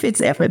that benefits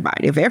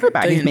everybody. If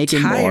everybody's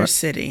making more. The entire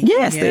city.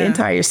 Yes, the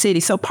entire city.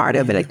 So part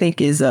of it, I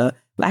think, is a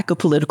lack of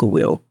political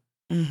will.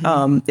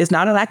 It's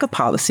not a lack of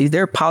policies.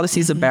 There are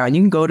policies about,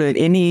 you can go to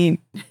any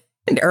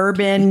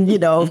urban,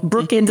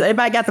 Brookings,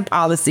 everybody got the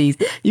policies.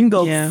 You can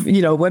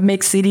go, what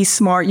makes cities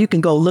smart. You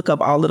can go look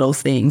up all of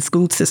those things.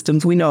 School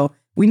systems, we know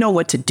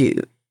what to do.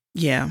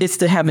 Yeah. It's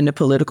to having the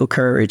political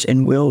courage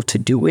and will to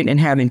do it, and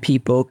having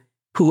people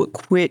who would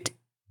quit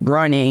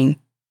running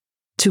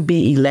to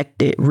be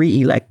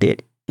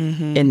re-elected.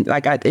 And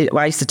like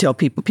I used to tell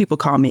people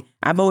call me,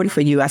 I voted for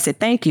you. I said,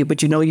 thank you,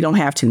 but you don't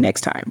have to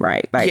next time,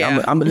 right? Like,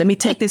 let me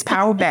take this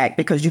power back,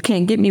 because you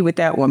can't get me with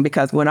that one,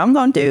 because what I'm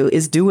going to do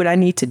is do what I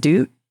need to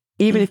do,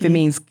 even if it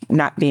means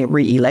not being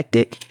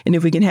re-elected. And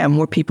if we can have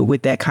more people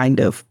with that kind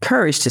of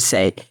courage to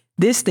say,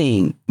 this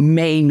thing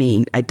may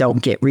mean I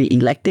don't get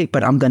re-elected,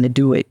 but I'm going to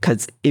do it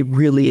because it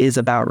really is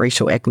about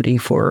racial equity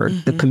for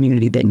the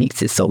community that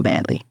needs it so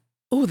badly.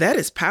 Oh, that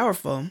is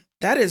powerful.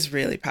 That is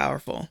really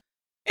powerful.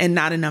 And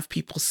not enough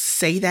people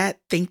say that,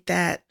 think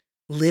that,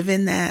 live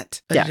in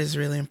that, but it is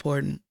really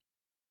important.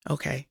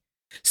 Okay.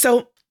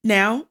 So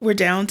now we're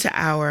down to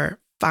our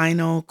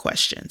final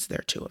questions. There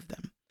are 2 of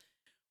them.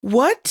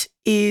 What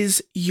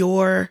is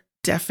your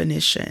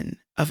definition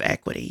of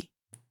equity,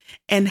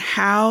 and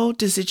how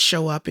does it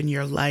show up in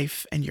your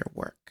life and your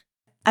work?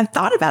 I've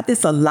thought about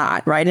this a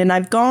lot, right? And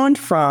I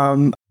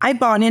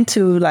bought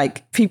into,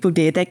 like, people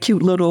did that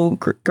cute little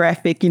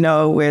graphic,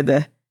 where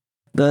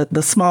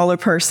the smaller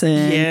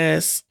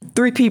person,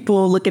 3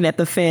 people looking at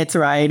the fence,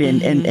 right?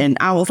 And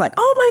I was like,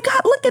 oh my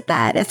God, look at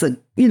that. That's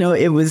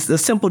it was a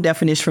simple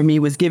definition for me,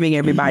 was giving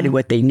everybody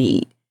what they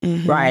need,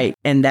 right?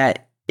 And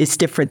that it's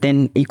different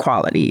than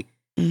equality.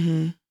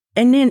 And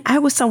then I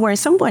was somewhere and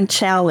someone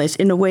challenged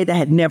in a way that I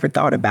had never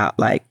thought about,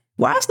 like,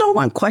 why is no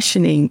one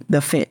questioning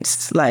the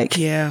fence? Like,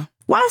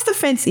 why is the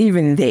fence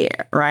even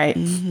there, right?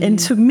 And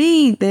to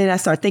me, then I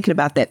started thinking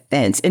about that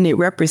fence, and it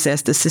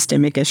represents the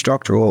systemic and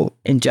structural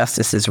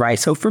injustices, right?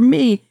 So for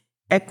me,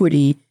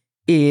 equity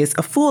is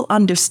a full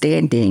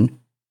understanding,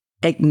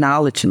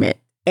 acknowledgement,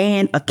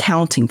 and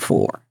accounting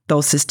for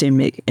those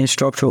systemic and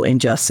structural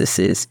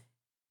injustices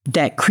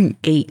that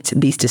create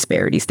these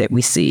disparities that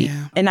we see.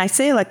 And I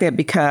say it like that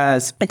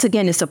because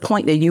it's a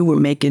point that you were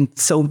making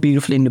so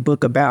beautifully in the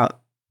book about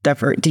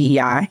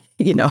DEI,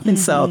 and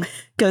so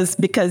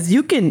because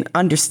you can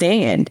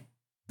understand,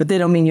 but they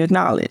don't mean you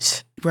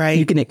acknowledge. Right.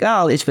 You can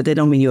acknowledge, but they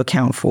don't mean you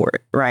account for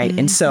it. Right.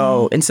 And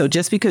so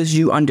just because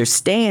you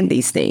understand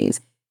these things,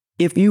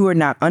 if you are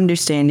not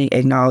understanding,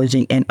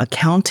 acknowledging, and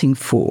accounting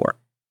for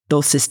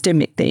those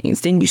systemic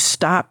things, then you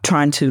stop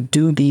trying to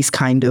do these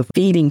kind of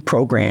feeding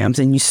programs,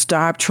 and you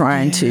stop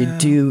trying to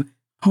do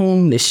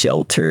homeless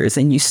shelters,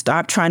 and you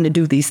stop trying to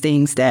do these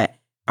things that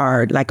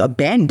are like a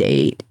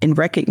Band-Aid, and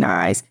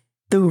recognize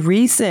the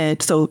reason.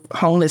 So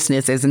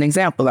homelessness, as an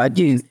example, I'd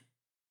use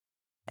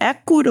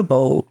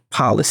equitable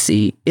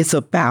policy is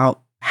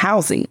about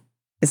housing.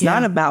 It's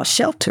not about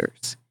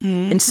shelters.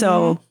 And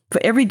so for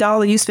every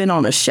dollar you spend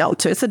on a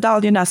shelter, it's a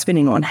dollar you're not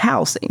spending on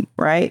housing,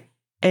 right?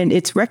 And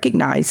it's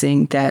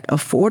recognizing that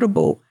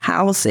affordable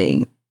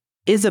housing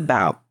is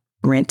about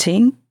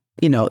renting,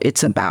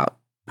 it's about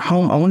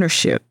home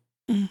ownership.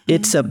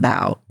 It's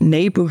about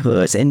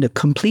neighborhoods and the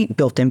complete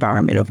built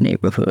environment of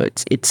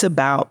neighborhoods. It's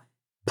about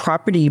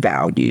property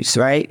values,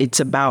 right? It's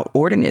about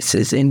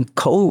ordinances and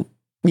code,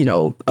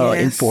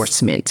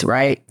 enforcement,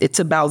 right? It's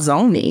about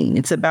zoning.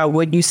 It's about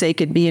what you say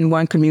could be in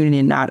one community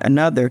and not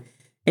another.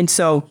 And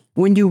so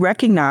when you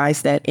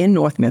recognize that in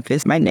North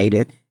Memphis, my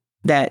native,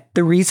 that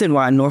the reason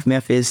why North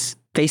Memphis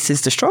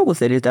faces the struggles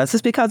that it does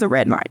is because of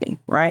redlining,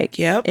 right?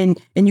 Yep. And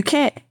you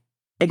can't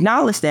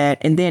acknowledge that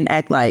and then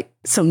act like,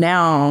 so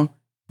now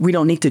we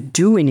don't need to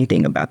do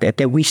anything about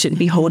that we should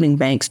be holding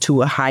banks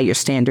to a higher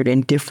standard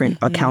and different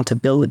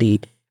accountability,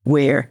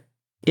 where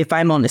if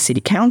I'm on the city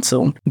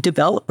council,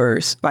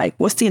 developers, like,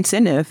 what's the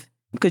incentive?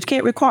 Because you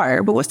can't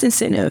require, but what's the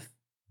incentive?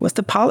 What's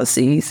the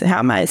policies? How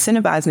am I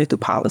incentivizing it through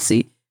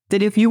policy?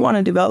 That if you want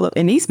to develop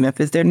in East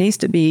Memphis, there needs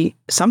to be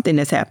something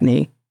that's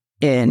happening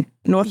in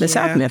North and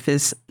South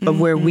Memphis of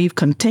where we've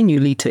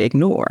continually to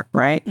ignore,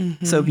 right?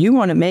 So if you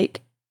want to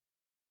make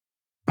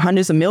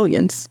hundreds of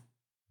millions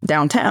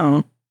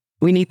downtown,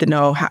 we need to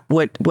know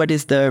what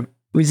is the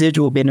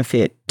residual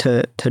benefit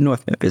to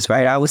North Memphis,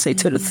 right? I would say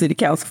to the city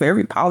council, for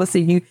every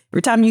policy,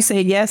 every time you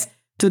say yes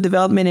to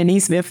development in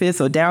East Memphis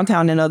or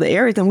downtown in other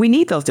areas, then we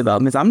need those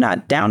developments. I'm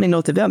not downing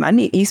those developments. I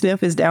need East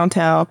Memphis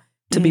downtown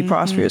to be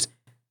prosperous.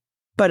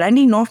 But I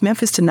need North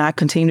Memphis to not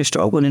continue to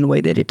struggle in the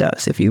way that it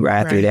does. If you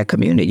ride through that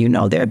community,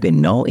 there have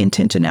been no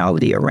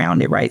intentionality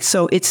around it, right?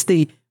 So it's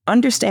the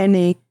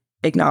understanding,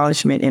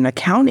 acknowledgement, and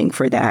accounting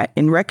for that,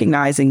 and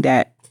recognizing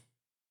that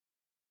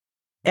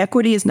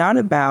equity is not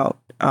about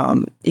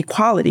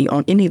equality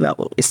on any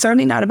level. It's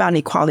certainly not about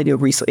equality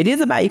of resource. It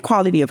is about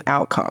equality of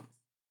outcome.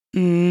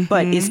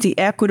 but it's the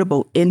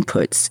equitable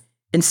inputs.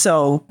 And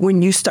so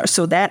when you start,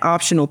 so that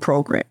optional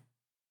program,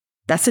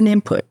 that's an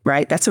input,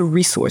 right? That's a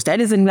resource.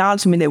 That is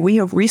acknowledgement that we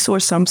have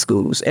resourced some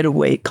schools in a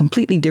way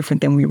completely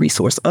different than we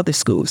resource other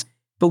schools.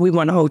 But we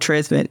want to hold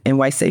Tresvant and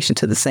White Station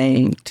to the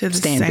same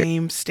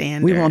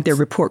standard. We want their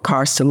report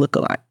cards to look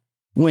alike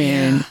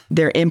when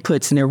their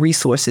inputs and their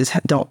resources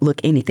don't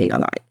look anything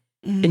alike.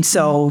 And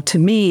so to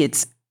me,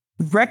 it's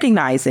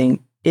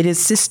recognizing it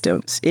is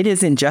systems, it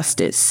is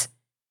injustice.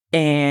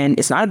 And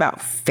it's not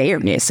about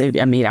fairness.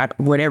 I mean,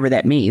 whatever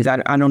that means. I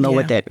don't know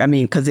what that, I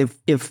mean, because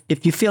if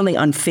you're feeling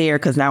unfair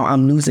because now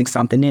I'm losing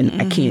something, then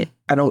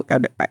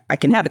I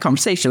can have the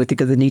conversation with you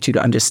because I need you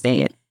to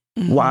understand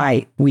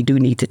why we do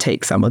need to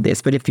take some of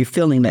this. But if you're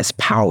feeling less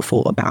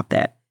powerful about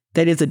that,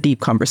 that is a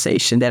deep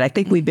conversation that I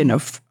think we've been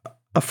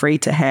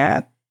afraid to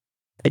have.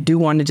 I do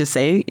want to just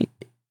say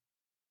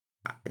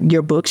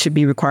your book should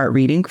be required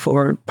reading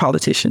for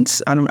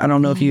politicians. I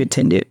don't know if you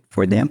intended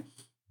for them.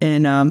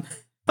 And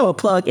a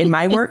plug in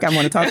my work. I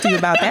want to talk to you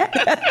about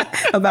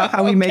that, about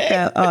how we make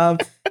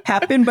that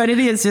happen. But it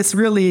is just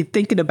really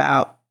thinking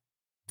about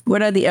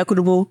what are the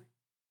equitable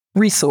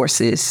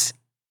resources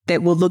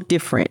that will look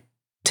different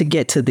to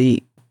get to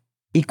the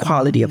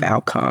equality of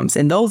outcomes.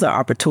 And those are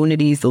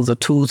opportunities, those are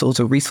tools, those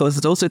are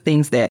resources, those are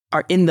things that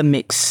are in the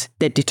mix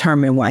that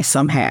determine why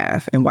some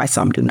have and why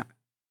some do not.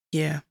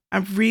 Yeah, I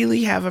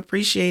really have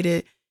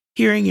appreciated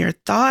hearing your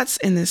thoughts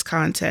in this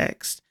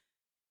context.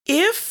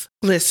 If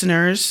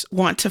listeners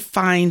want to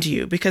find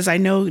you, because I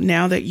know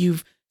now that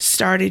you've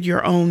started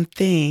your own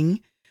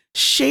thing,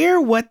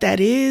 share what that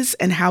is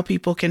and how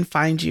people can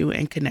find you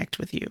and connect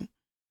with you.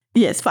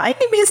 Yes,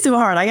 finding me is too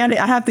hard. I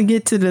have to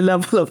get to the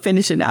level of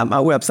finishing out my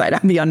website. I'll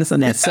be honest on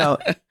that. So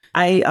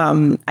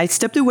I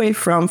stepped away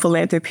from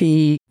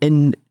philanthropy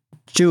in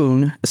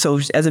June. So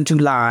as of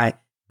July,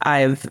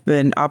 I've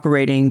been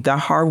operating the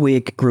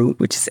HarWigg Group,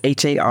 which is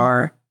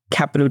HAR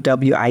capital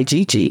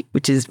WIGG,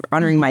 which is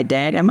honoring my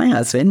dad and my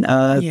husband,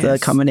 the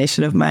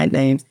combination of my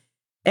names.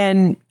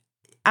 And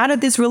out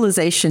of this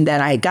realization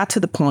that I got to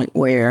the point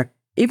where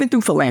even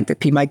through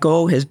philanthropy, my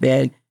goal has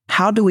been,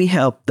 how do we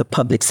help the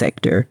public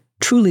sector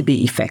truly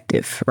be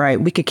effective,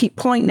 right? We could keep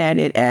pointing at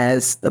it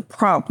as the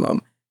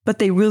problem, but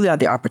they really are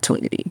the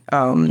opportunity.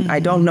 I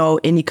don't know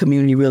any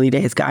community really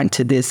that has gotten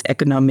to this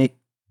economic,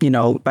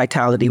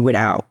 vitality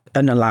without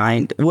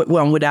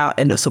without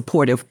a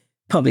supportive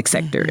public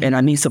sector. And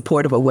I mean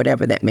supportive of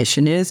whatever that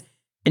mission is.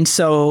 And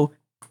so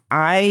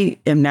I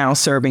am now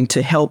serving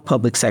to help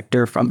public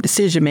sector from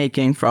decision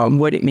making, from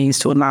what it means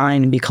to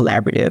align and be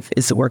collaborative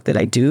is the work that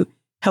I do.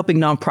 Helping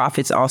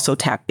nonprofits also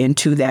tap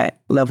into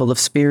that level of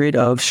spirit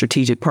of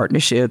strategic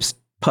partnerships,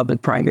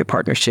 public-private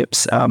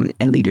partnerships,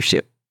 and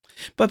leadership.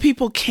 But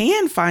people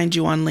can find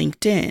you on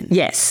LinkedIn.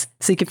 Yes.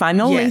 So you can find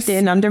me on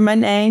LinkedIn under my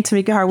name,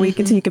 Tomeka Hart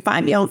Wigginton. You can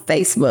find me on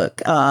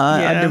Facebook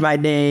under my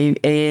name.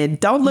 And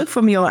don't look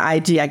for me on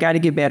IG. I got to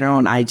get better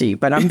on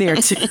IG, but I'm there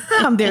too.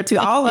 I'm there too,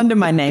 all under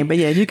my name. But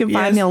yeah, you can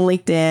find me on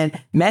LinkedIn.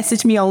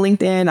 Message me on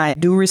LinkedIn. I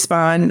do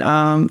respond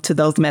to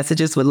those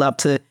messages. Would love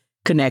to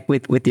connect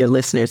with your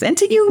listeners and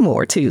to you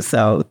more too.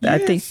 So I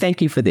think,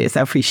 thank you for this.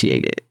 I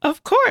appreciate it.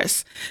 Of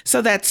course.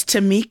 So that's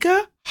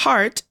Tomeka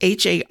Hart,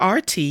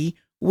 Hart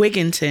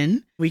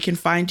Wigginton. We can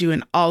find you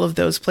in all of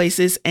those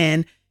places.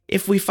 And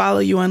if we follow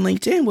you on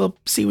LinkedIn, we'll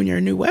see when your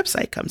new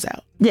website comes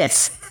out.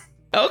 Yes.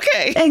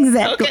 Okay.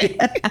 Exactly.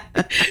 Okay.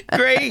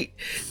 Great.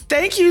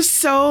 Thank you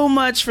so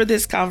much for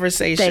this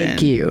conversation.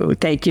 Thank you.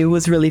 Thank you. It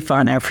was really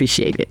fun. I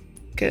appreciate it.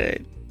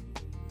 Good.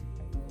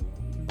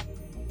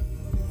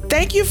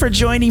 Thank you for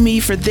joining me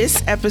for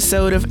this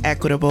episode of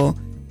Equitable.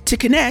 To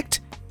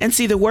connect and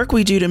see the work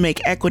we do to make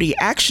equity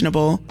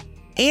actionable,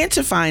 and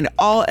to find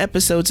all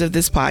episodes of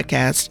this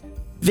podcast,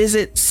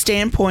 visit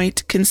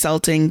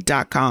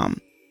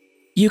standpointconsulting.com.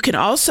 You can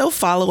also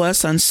follow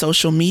us on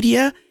social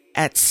media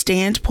at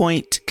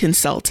Standpoint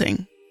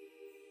Consulting.